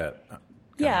that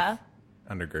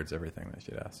undergirds everything that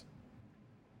she does.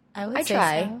 I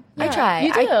try. So. I try.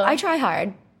 You do. I try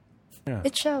hard. Yeah.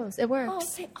 It shows. It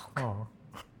works.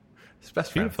 It's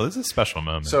best beautiful. This is a special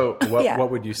moment. So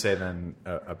what would you say then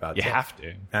about you Tiff? have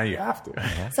to. Now you have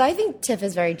to. So I think Tiff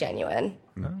is very genuine.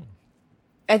 No.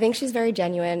 I think she's very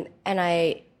genuine, and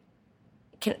I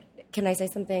can I say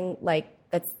something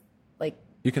that's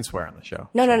you can swear on the show.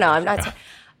 No, I'm not.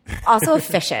 Also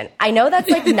efficient. I know that's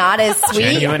not as sweet.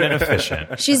 Genuine and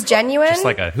efficient. She's genuine. Just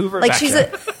like a Hoover vacuum. She's a...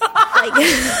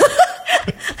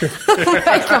 Oh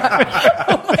my God.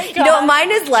 No,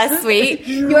 mine is less sweet.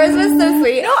 Yours was so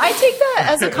sweet. No, I take that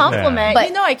as a compliment.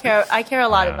 Yeah. But I care a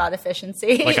lot about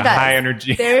efficiency. Like a high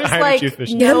energy. There's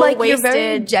efficient. no wasted you're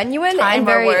very genuine time and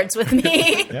very, or words with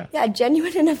me. Yeah,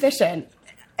 genuine and efficient.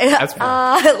 That's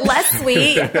less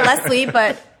sweet,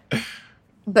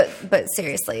 but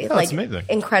seriously, amazing.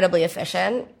 Incredibly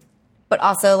efficient, but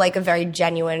also a very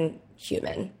genuine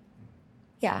human.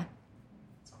 Yeah.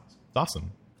 It's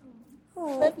awesome. I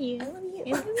love you.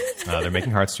 They're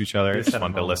making hearts to each other. I just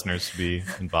want the listeners to be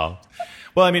involved.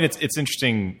 Well, I mean, it's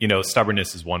interesting.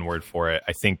 Stubbornness is one word for it.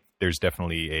 I think there's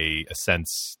definitely a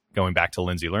sense, going back to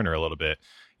Lindsay Lerner a little bit,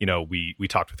 we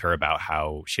talked with her about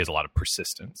how she has a lot of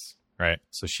persistence, right?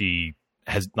 So she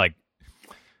has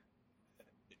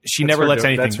she never lets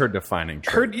anything. That's her defining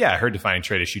trait. Her defining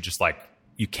trait is she just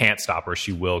you can't stop her.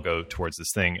 She will go towards this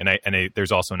thing. And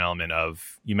there's also an element of,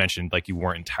 you mentioned you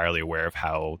weren't entirely aware of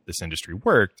how this industry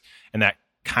worked, and that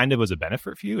kind of was a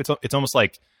benefit for you. It's almost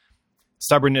like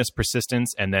stubbornness,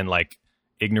 persistence, and then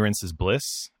ignorance is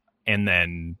bliss, and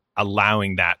then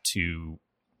allowing that to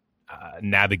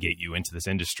navigate you into this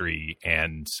industry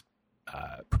and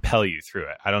propel you through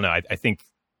it. I don't know. I think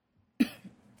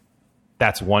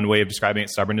that's one way of describing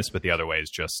it, stubbornness, but the other way is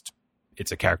just,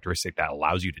 it's a characteristic that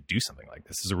allows you to do something like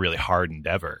this. This is a really hard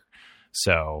endeavor.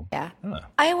 So yeah,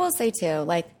 I will say too,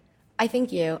 I think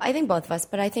both of us,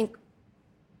 but I think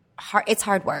it's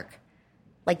hard work.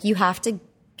 You have to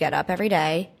get up every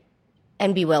day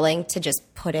and be willing to just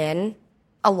put in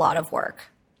a lot of work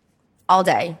all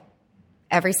day,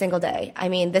 every single day. I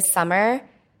mean, this summer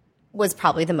was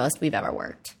probably the most we've ever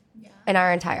worked in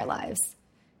our entire lives.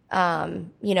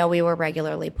 We were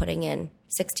regularly putting in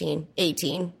 16,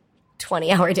 18,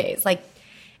 20-hour days.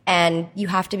 And you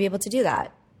have to be able to do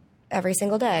that every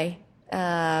single day.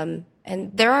 And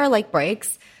there are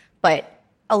breaks, but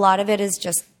a lot of it is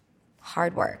just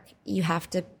hard work. You have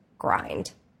to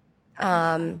grind.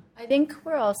 I think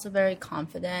we're also very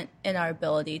confident in our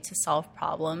ability to solve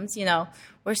problems.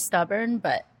 We're stubborn,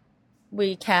 but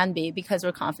we can be because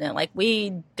we're confident.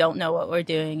 We don't know what we're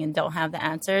doing and don't have the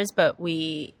answers, but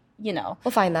we'll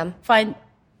find them.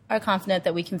 are confident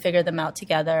that we can figure them out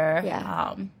together.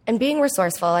 Yeah. And being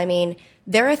resourceful. I mean,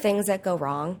 there are things that go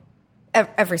wrong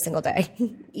every single day,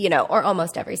 or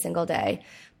almost every single day,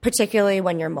 particularly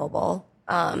when you're mobile.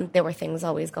 There were things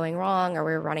always going wrong, or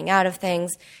we were running out of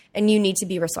things, and you need to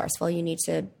be resourceful. You need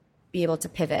to be able to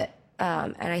pivot.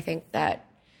 And I think that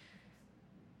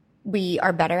we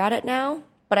are better at it now,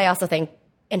 but I also think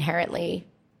inherently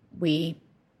we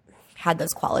had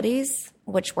those qualities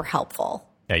which were helpful.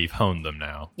 Yeah, you've honed them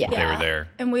now. Yeah. They were there.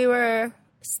 And we were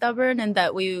stubborn in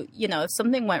that we, if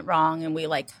something went wrong and we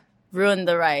ruined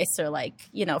the rice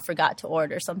or forgot to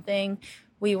order something,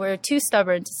 we were too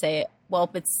stubborn to say, well,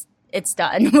 it's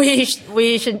done. We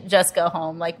should just go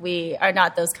home. We are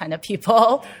not those kind of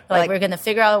people. We're going to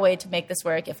figure out a way to make this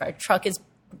work. If our truck is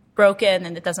broken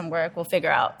and it doesn't work, we'll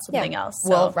figure out something else. So,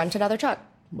 we'll rent another truck.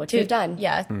 Which we've done.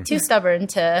 Yeah, too stubborn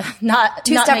to not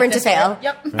stubborn to fail. Work.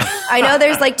 Yep. I know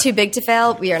there's too big to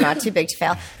fail. We are not too big to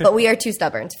fail, but we are too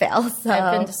stubborn to fail. So.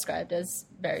 I've been described as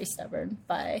very stubborn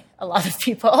by a lot of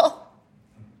people.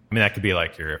 I mean, that could be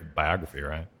your biography,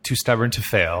 right? Too stubborn to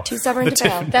fail. Too stubborn to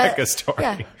fail. Becca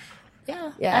story.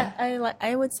 Yeah.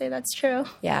 I would say that's true.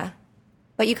 Yeah.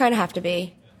 But you kind of have to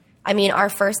be. I mean, our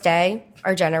first day,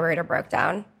 our generator broke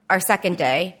down. Our second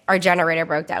day, our generator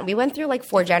broke down. We went through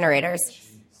 4 generators.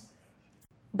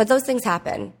 But those things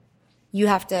happen. You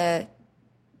have to,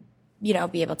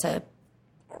 be able to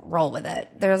roll with it.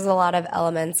 There's a lot of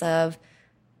elements of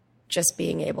just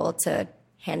being able to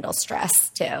handle stress,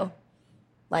 too.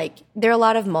 There are a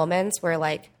lot of moments where,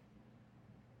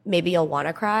 maybe you'll want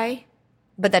to cry,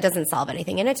 but that doesn't solve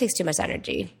anything, and it takes too much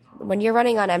energy. When you're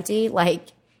running on empty,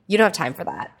 you don't have time for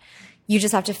that. You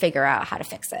just have to figure out how to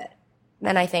fix it.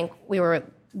 And I think we were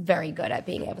very good at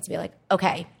being able to be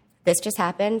okay, this just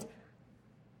happened.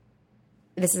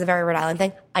 This is a very Rhode Island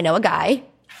thing. I know a guy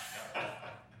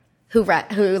who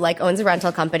owns a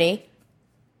rental company.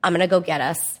 I'm going to go get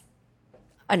us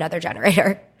another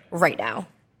generator right now.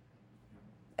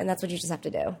 And that's what you just have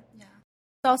to do. Yeah.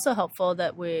 It's also helpful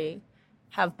that we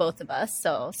have both of us.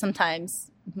 So sometimes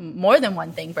more than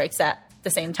one thing breaks at the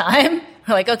same time.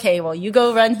 We're okay, well, you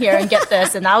go run here and get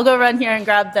this, and I'll go run here and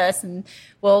grab this, and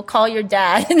we'll call your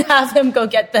dad and have him go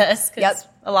get this, because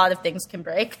a lot of things can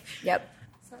break. Yep.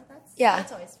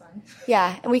 That's always fun.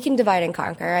 Yeah, and we can divide and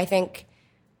conquer. I think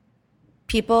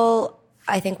people,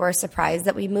 were surprised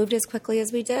that we moved as quickly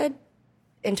as we did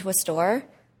into a store,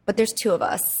 but there's 2 of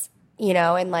us,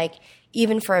 and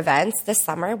even for events this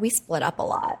summer, we split up a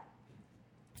lot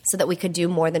so that we could do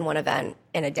more than one event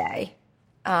in a day.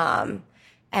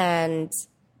 And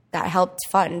that helped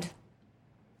fund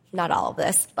not all of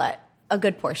this, but a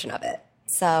good portion of it.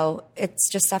 So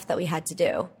it's just stuff that we had to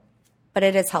do. But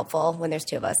it is helpful when there's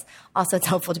 2 of us. Also, it's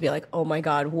helpful to be oh my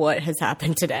God, what has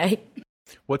happened today?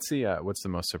 What's the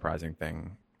most surprising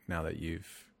thing now that you've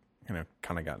kind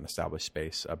of got an established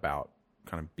space about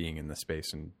kind of being in the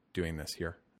space and doing this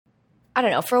here? I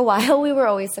don't know. For a while, we were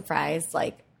always surprised,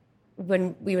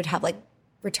 when we would have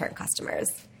return customers.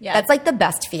 Yeah. That's the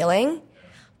best feeling.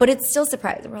 But it's still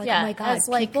surprising. We're oh my God, as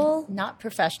people not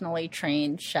professionally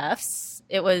trained chefs,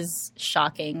 it was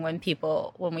shocking when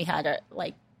we had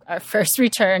our first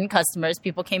return customers,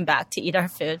 people came back to eat our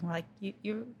food. And we're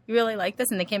you really like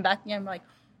this? And they came back again and we're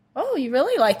oh, you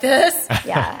really like this?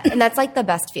 Yeah. And that's the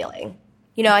best feeling.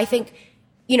 I think,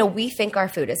 we think our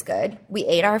food is good. We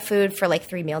ate our food for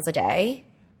 3 meals a day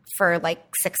for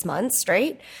 6 months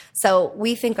straight. So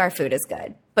we think our food is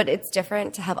good, but it's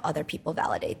different to have other people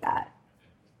validate that.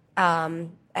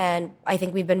 And I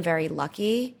think we've been very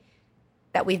lucky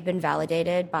that we've been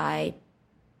validated by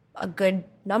a good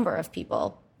number of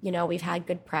people. We've had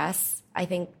good press. I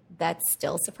think that's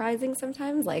still surprising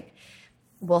sometimes.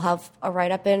 We'll have a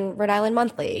write-up in Rhode Island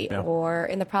Monthly or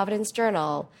in the Providence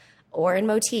Journal or in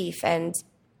Motif. And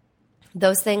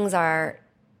those things are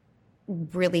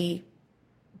really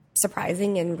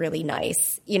surprising and really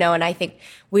nice, and I think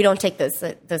we don't take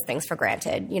those things for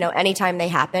granted. Anytime they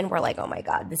happen, we're oh my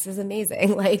God, this is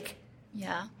amazing.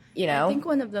 Yeah. I think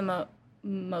one of the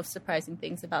most surprising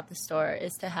things about the store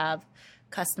is to have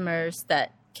customers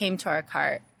that came to our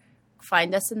cart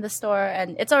find us in the store.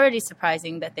 And it's already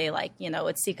surprising that they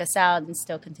would seek us out and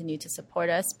still continue to support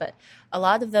us. But a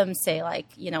lot of them say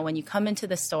when you come into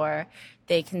the store,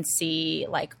 they can see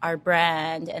our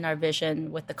brand and our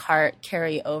vision with the cart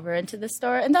carry over into the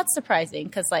store. And that's surprising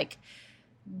because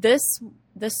this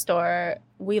the store,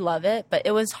 we love it, but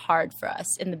it was hard for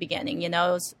us in the beginning.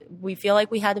 We feel like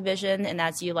we had a vision, and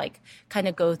as you like kind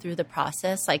of go through the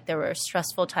process, like there were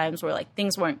stressful times where like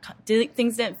things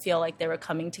didn't feel like they were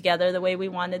coming together the way we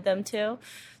wanted them to.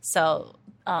 So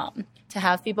to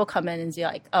have people come in and be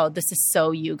like, oh, this is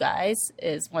so you guys,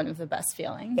 is one of the best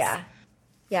feelings.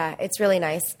 Yeah, it's really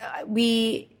nice.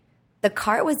 The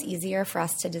cart was easier for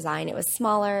us to design. It was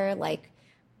smaller,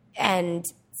 and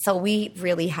so we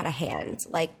really had a hand,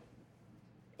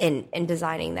 in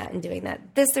designing that and doing that.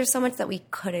 There's so much that we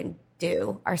couldn't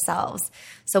do ourselves.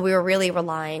 So we were really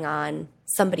relying on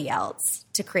somebody else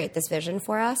to create this vision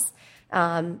for us.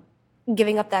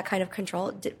 Giving up that kind of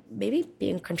control, maybe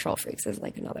being control freaks is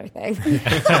like another thing.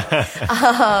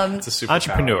 It's a super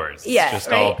entrepreneurs. Yeah, just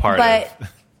right? all part of.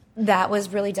 That was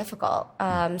really difficult.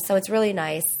 So it's really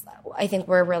nice. I think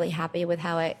we're really happy with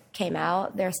how it came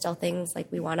out. There are still things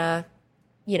like we want to,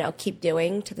 keep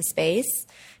doing to the space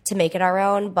to make it our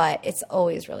own. But it's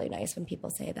always really nice when people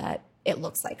say that it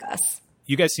looks like us.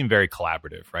 You guys seem very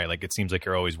collaborative, right? Like it seems like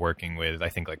you're always working with, I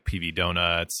think, like PV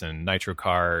Donuts and Nitro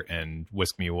Cart and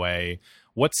Whisk Me Away.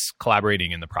 What's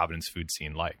collaborating in the Providence food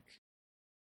scene like?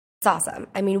 It's awesome.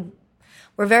 I mean,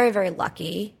 we're very, very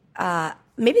lucky.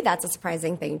 Maybe that's a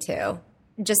surprising thing too.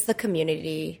 Just the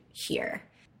community here.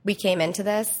 We came into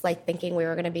this thinking we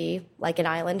were going to be like an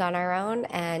island on our own,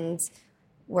 and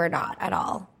we're not at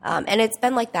all. And it's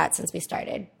been like that since we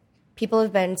started. People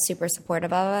have been super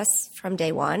supportive of us from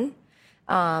day one.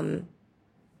 From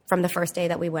the first day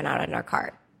that we went out in our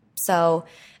cart. So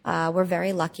we're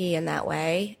very lucky in that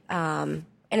way. And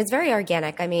it's very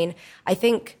organic. I mean, I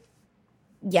think,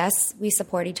 yes, we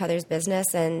support each other's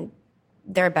business and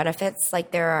there are benefits.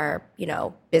 Like there are,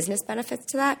 business benefits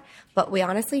to that. But we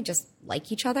honestly just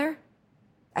like each other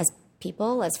as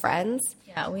people, as friends.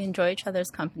 Yeah, we enjoy each other's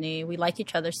company. We like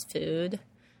each other's food.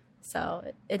 So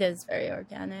it is very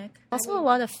organic. Also a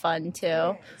lot of fun,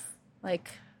 too. Like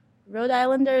Rhode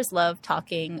Islanders love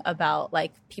talking about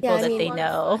people that they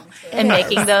know and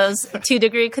making those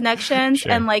 2-degree connections.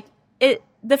 Sure. And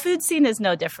the food scene is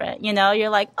no different. You're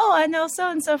like, oh, I know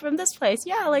so-and-so from this place.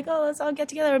 Yeah, oh, let's all get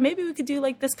together. Or maybe we could do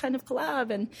this kind of collab.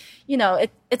 And,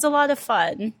 it's a lot of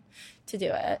fun to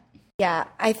do it. Yeah,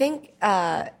 I think,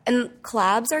 and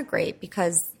collabs are great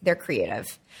because they're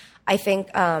creative. I think,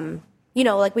 we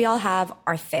all have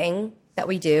our thing that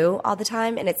we do all the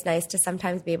time, and it's nice to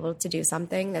sometimes be able to do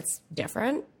something that's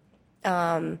different.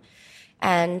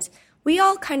 And we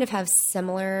all kind of have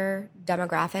similar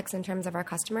demographics in terms of our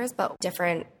customers, but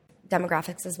different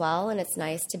demographics as well, and it's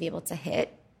nice to be able to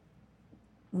hit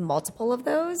multiple of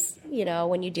those,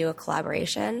 when you do a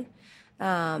collaboration.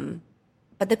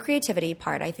 But the creativity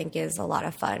part, I think, is a lot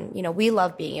of fun. We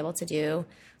love being able to do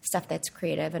stuff that's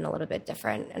creative and a little bit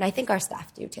different, and I think our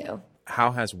staff do too.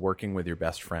 How has working with your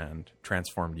best friend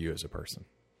transformed you as a person?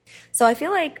 So I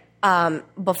feel like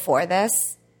before this,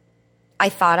 I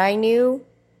thought I knew.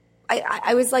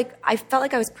 I felt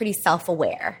like I was pretty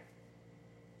self-aware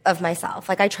of myself.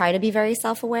 I try to be very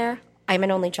self-aware. I'm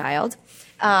an only child.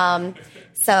 So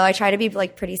I try to be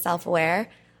pretty self-aware.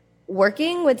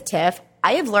 Working with Tiff,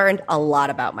 I have learned a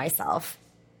lot about myself.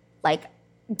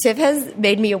 Tiff has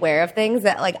made me aware of things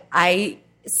that I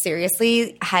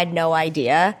seriously had no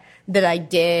idea that I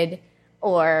did,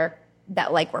 or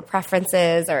that were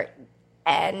preferences,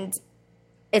 and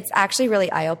it's actually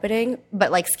really eye-opening,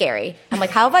 but scary. I'm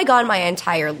how have I gone my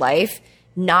entire life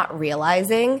not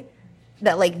realizing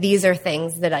that these are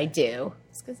things that I do?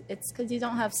 It's because you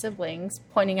don't have siblings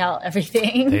pointing out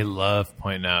everything. They love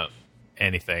pointing out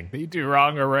anything that you do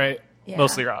wrong or right. Yeah.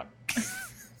 Mostly wrong.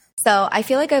 So I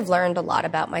feel like I've learned a lot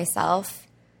about myself.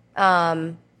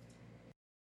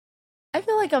 I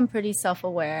feel like I'm pretty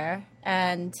self-aware,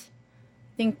 and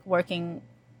I think working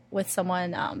with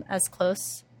someone as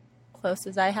close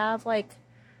as I have,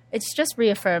 it's just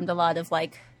reaffirmed a lot of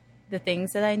the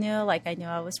things that I knew. I knew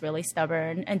I was really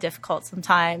stubborn and difficult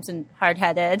sometimes and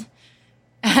hard-headed,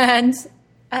 and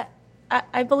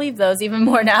I believe those even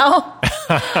more now.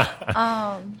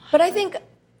 But I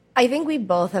think we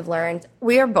both have learned.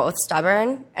 We are both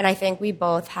stubborn, and I think we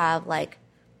both have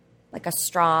a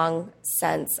strong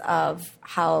sense of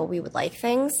how we would like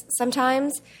things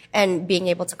sometimes, and being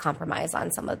able to compromise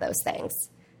on some of those things.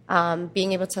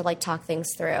 Being able to talk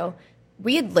things through.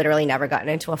 We had literally never gotten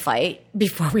into a fight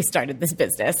before we started this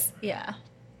business. Yeah.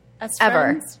 As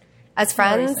friends,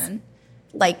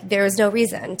 there's no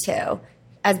reason to.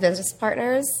 As business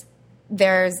partners,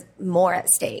 there's more at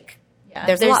stake. Yeah,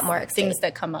 there's a lot more at stake. Things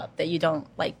that come up that you don't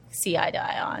see eye to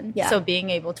eye on. Yeah. So being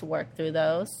able to work through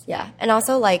those. Yeah. And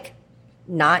also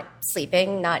not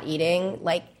sleeping, not eating,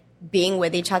 being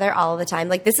with each other all the time.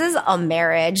 Like, this is a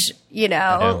marriage, you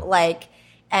know, like,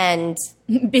 and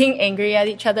being angry at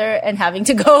each other and having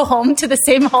to go home to the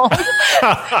same home,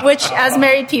 which as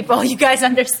married people, you guys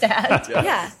understand.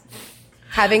 Yeah.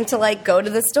 Having to like go to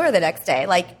the store the next day.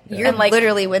 Like, you're like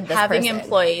literally with this having person.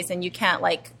 employees, and you can't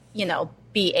like, you know,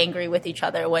 be angry with each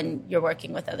other when you're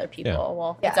working with other people. Yeah.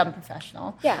 Well, it's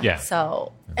unprofessional. Yeah.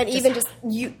 So, and even just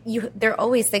you, there are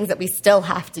always things that we still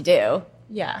have to do.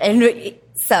 Yeah. And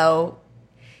so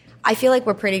I feel like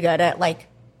we're pretty good at like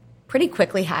pretty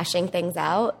quickly hashing things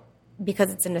out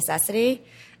because it's a necessity.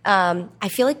 I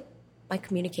feel like my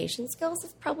communication skills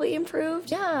have probably improved.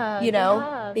 Yeah. You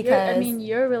know, because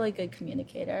you're a really good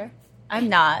communicator. I'm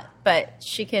not, but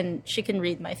she can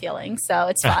read my feelings, so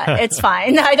it's fine. It's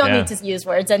fine. I don't need to use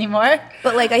words anymore.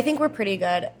 But like, I think we're pretty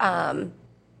good.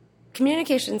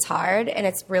 Communication's hard, and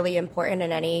it's really important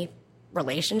in any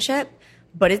relationship.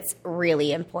 But it's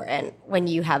really important when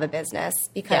you have a business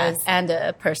because and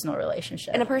a personal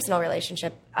relationship. In a personal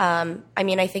relationship, I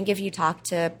mean, I think if you talk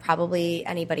to probably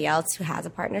anybody else who has a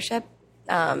partnership,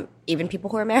 even people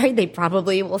who are married, they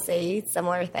probably will say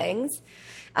similar things.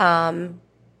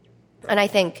 And I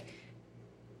think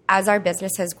as our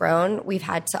business has grown, we've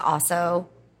had to also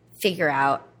figure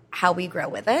out how we grow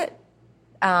with it,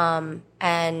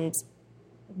 and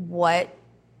what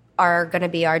are going to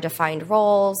be our defined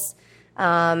roles.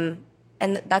 And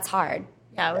that's hard.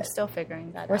 Yeah, we're still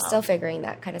figuring that out. We're still figuring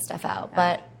that kind of stuff out.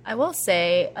 But I will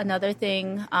say another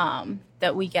thing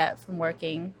that we get from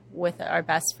working with our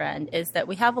best friend is that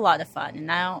we have a lot of fun.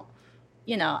 And I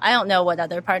don't know what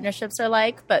other partnerships are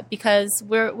like, but because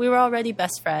we were already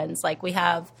best friends, like we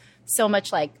have so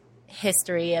much like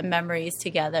history and memories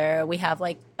together. We have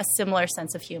like a similar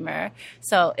sense of humor.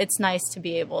 So it's nice to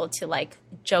be able to like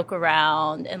joke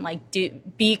around and like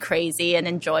be crazy and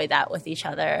enjoy that with each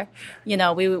other. You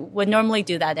know, we would normally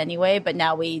do that anyway, but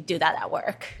now we do that at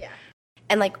work. Yeah.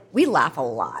 And like, we laugh a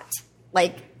lot.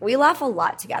 Like, we laugh a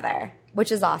lot together,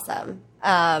 which is awesome.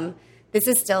 This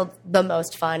is still the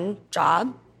most fun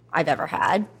job I've ever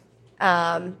had.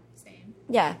 Same.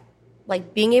 Yeah.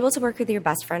 Like, being able to work with your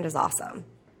best friend is awesome.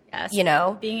 Yes. You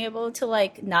know? Being able to,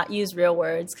 like, not use real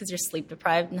words because you're sleep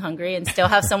deprived and hungry and still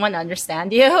have someone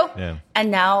understand you. Yeah. And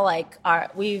now, like,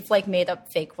 we've, like, made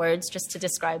up fake words just to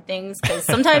describe things because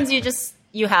sometimes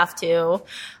you have to.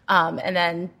 And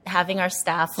then having our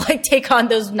staff, like, take on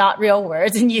those not real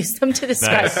words and use them to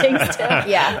describe things, too.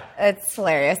 Yeah. It's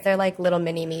hilarious. They're like little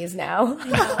mini-me's now.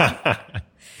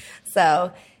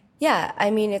 So, yeah,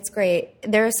 I mean, it's great.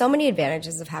 There are so many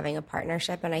advantages of having a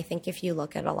partnership. And I think if you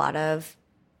look at a lot of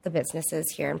the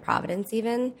businesses here in Providence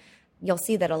even, you'll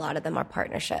see that a lot of them are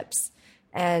partnerships.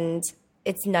 And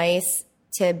it's nice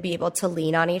to be able to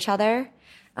lean on each other.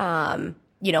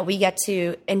 You know, we get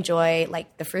to enjoy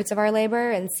like the fruits of our labor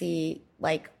and see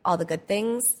like all the good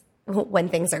things when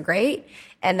things are great.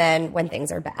 And then when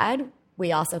things are bad,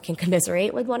 we also can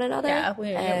commiserate with one another.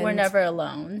 Yeah, we're never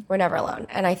alone. We're never alone.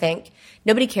 And I think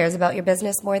nobody cares about your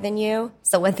business more than you.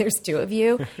 So when there's two of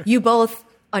you, you both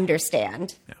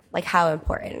understand like how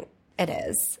important it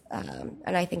is.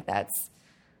 And I think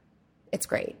it's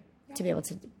great to be able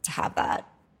to have that.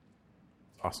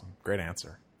 Awesome. Great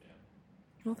answer.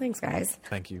 Well, thanks, guys.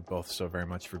 Thank you both so very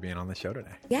much for being on the show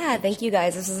today. Yeah, thank you,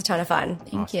 guys. This was a ton of fun.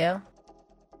 Thank you.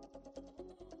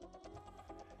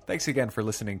 Thanks again for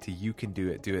listening to You Can Do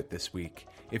It this week.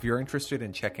 If you're interested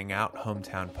in checking out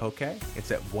Hometown Poké,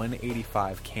 it's at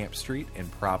 185 Camp Street in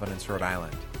Providence, Rhode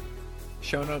Island.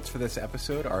 Show notes for this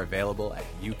episode are available at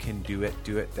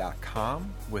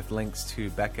youcandoitdoit.com with links to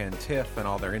Becca and Tiff and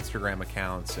all their Instagram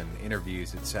accounts and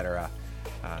interviews, etc.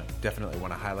 Definitely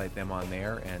want to highlight them on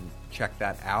there and check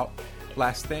that out.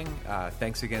 Last thing,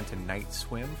 thanks again to Night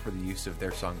Swim for the use of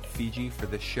their song Fiji for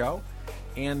this show.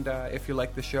 And if you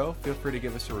like the show, feel free to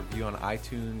give us a review on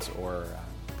iTunes or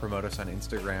promote us on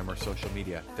Instagram or social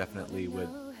media. Definitely would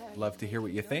love to hear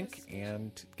what you think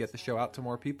and get the show out to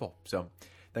more people. So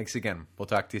thanks again. We'll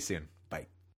talk to you soon.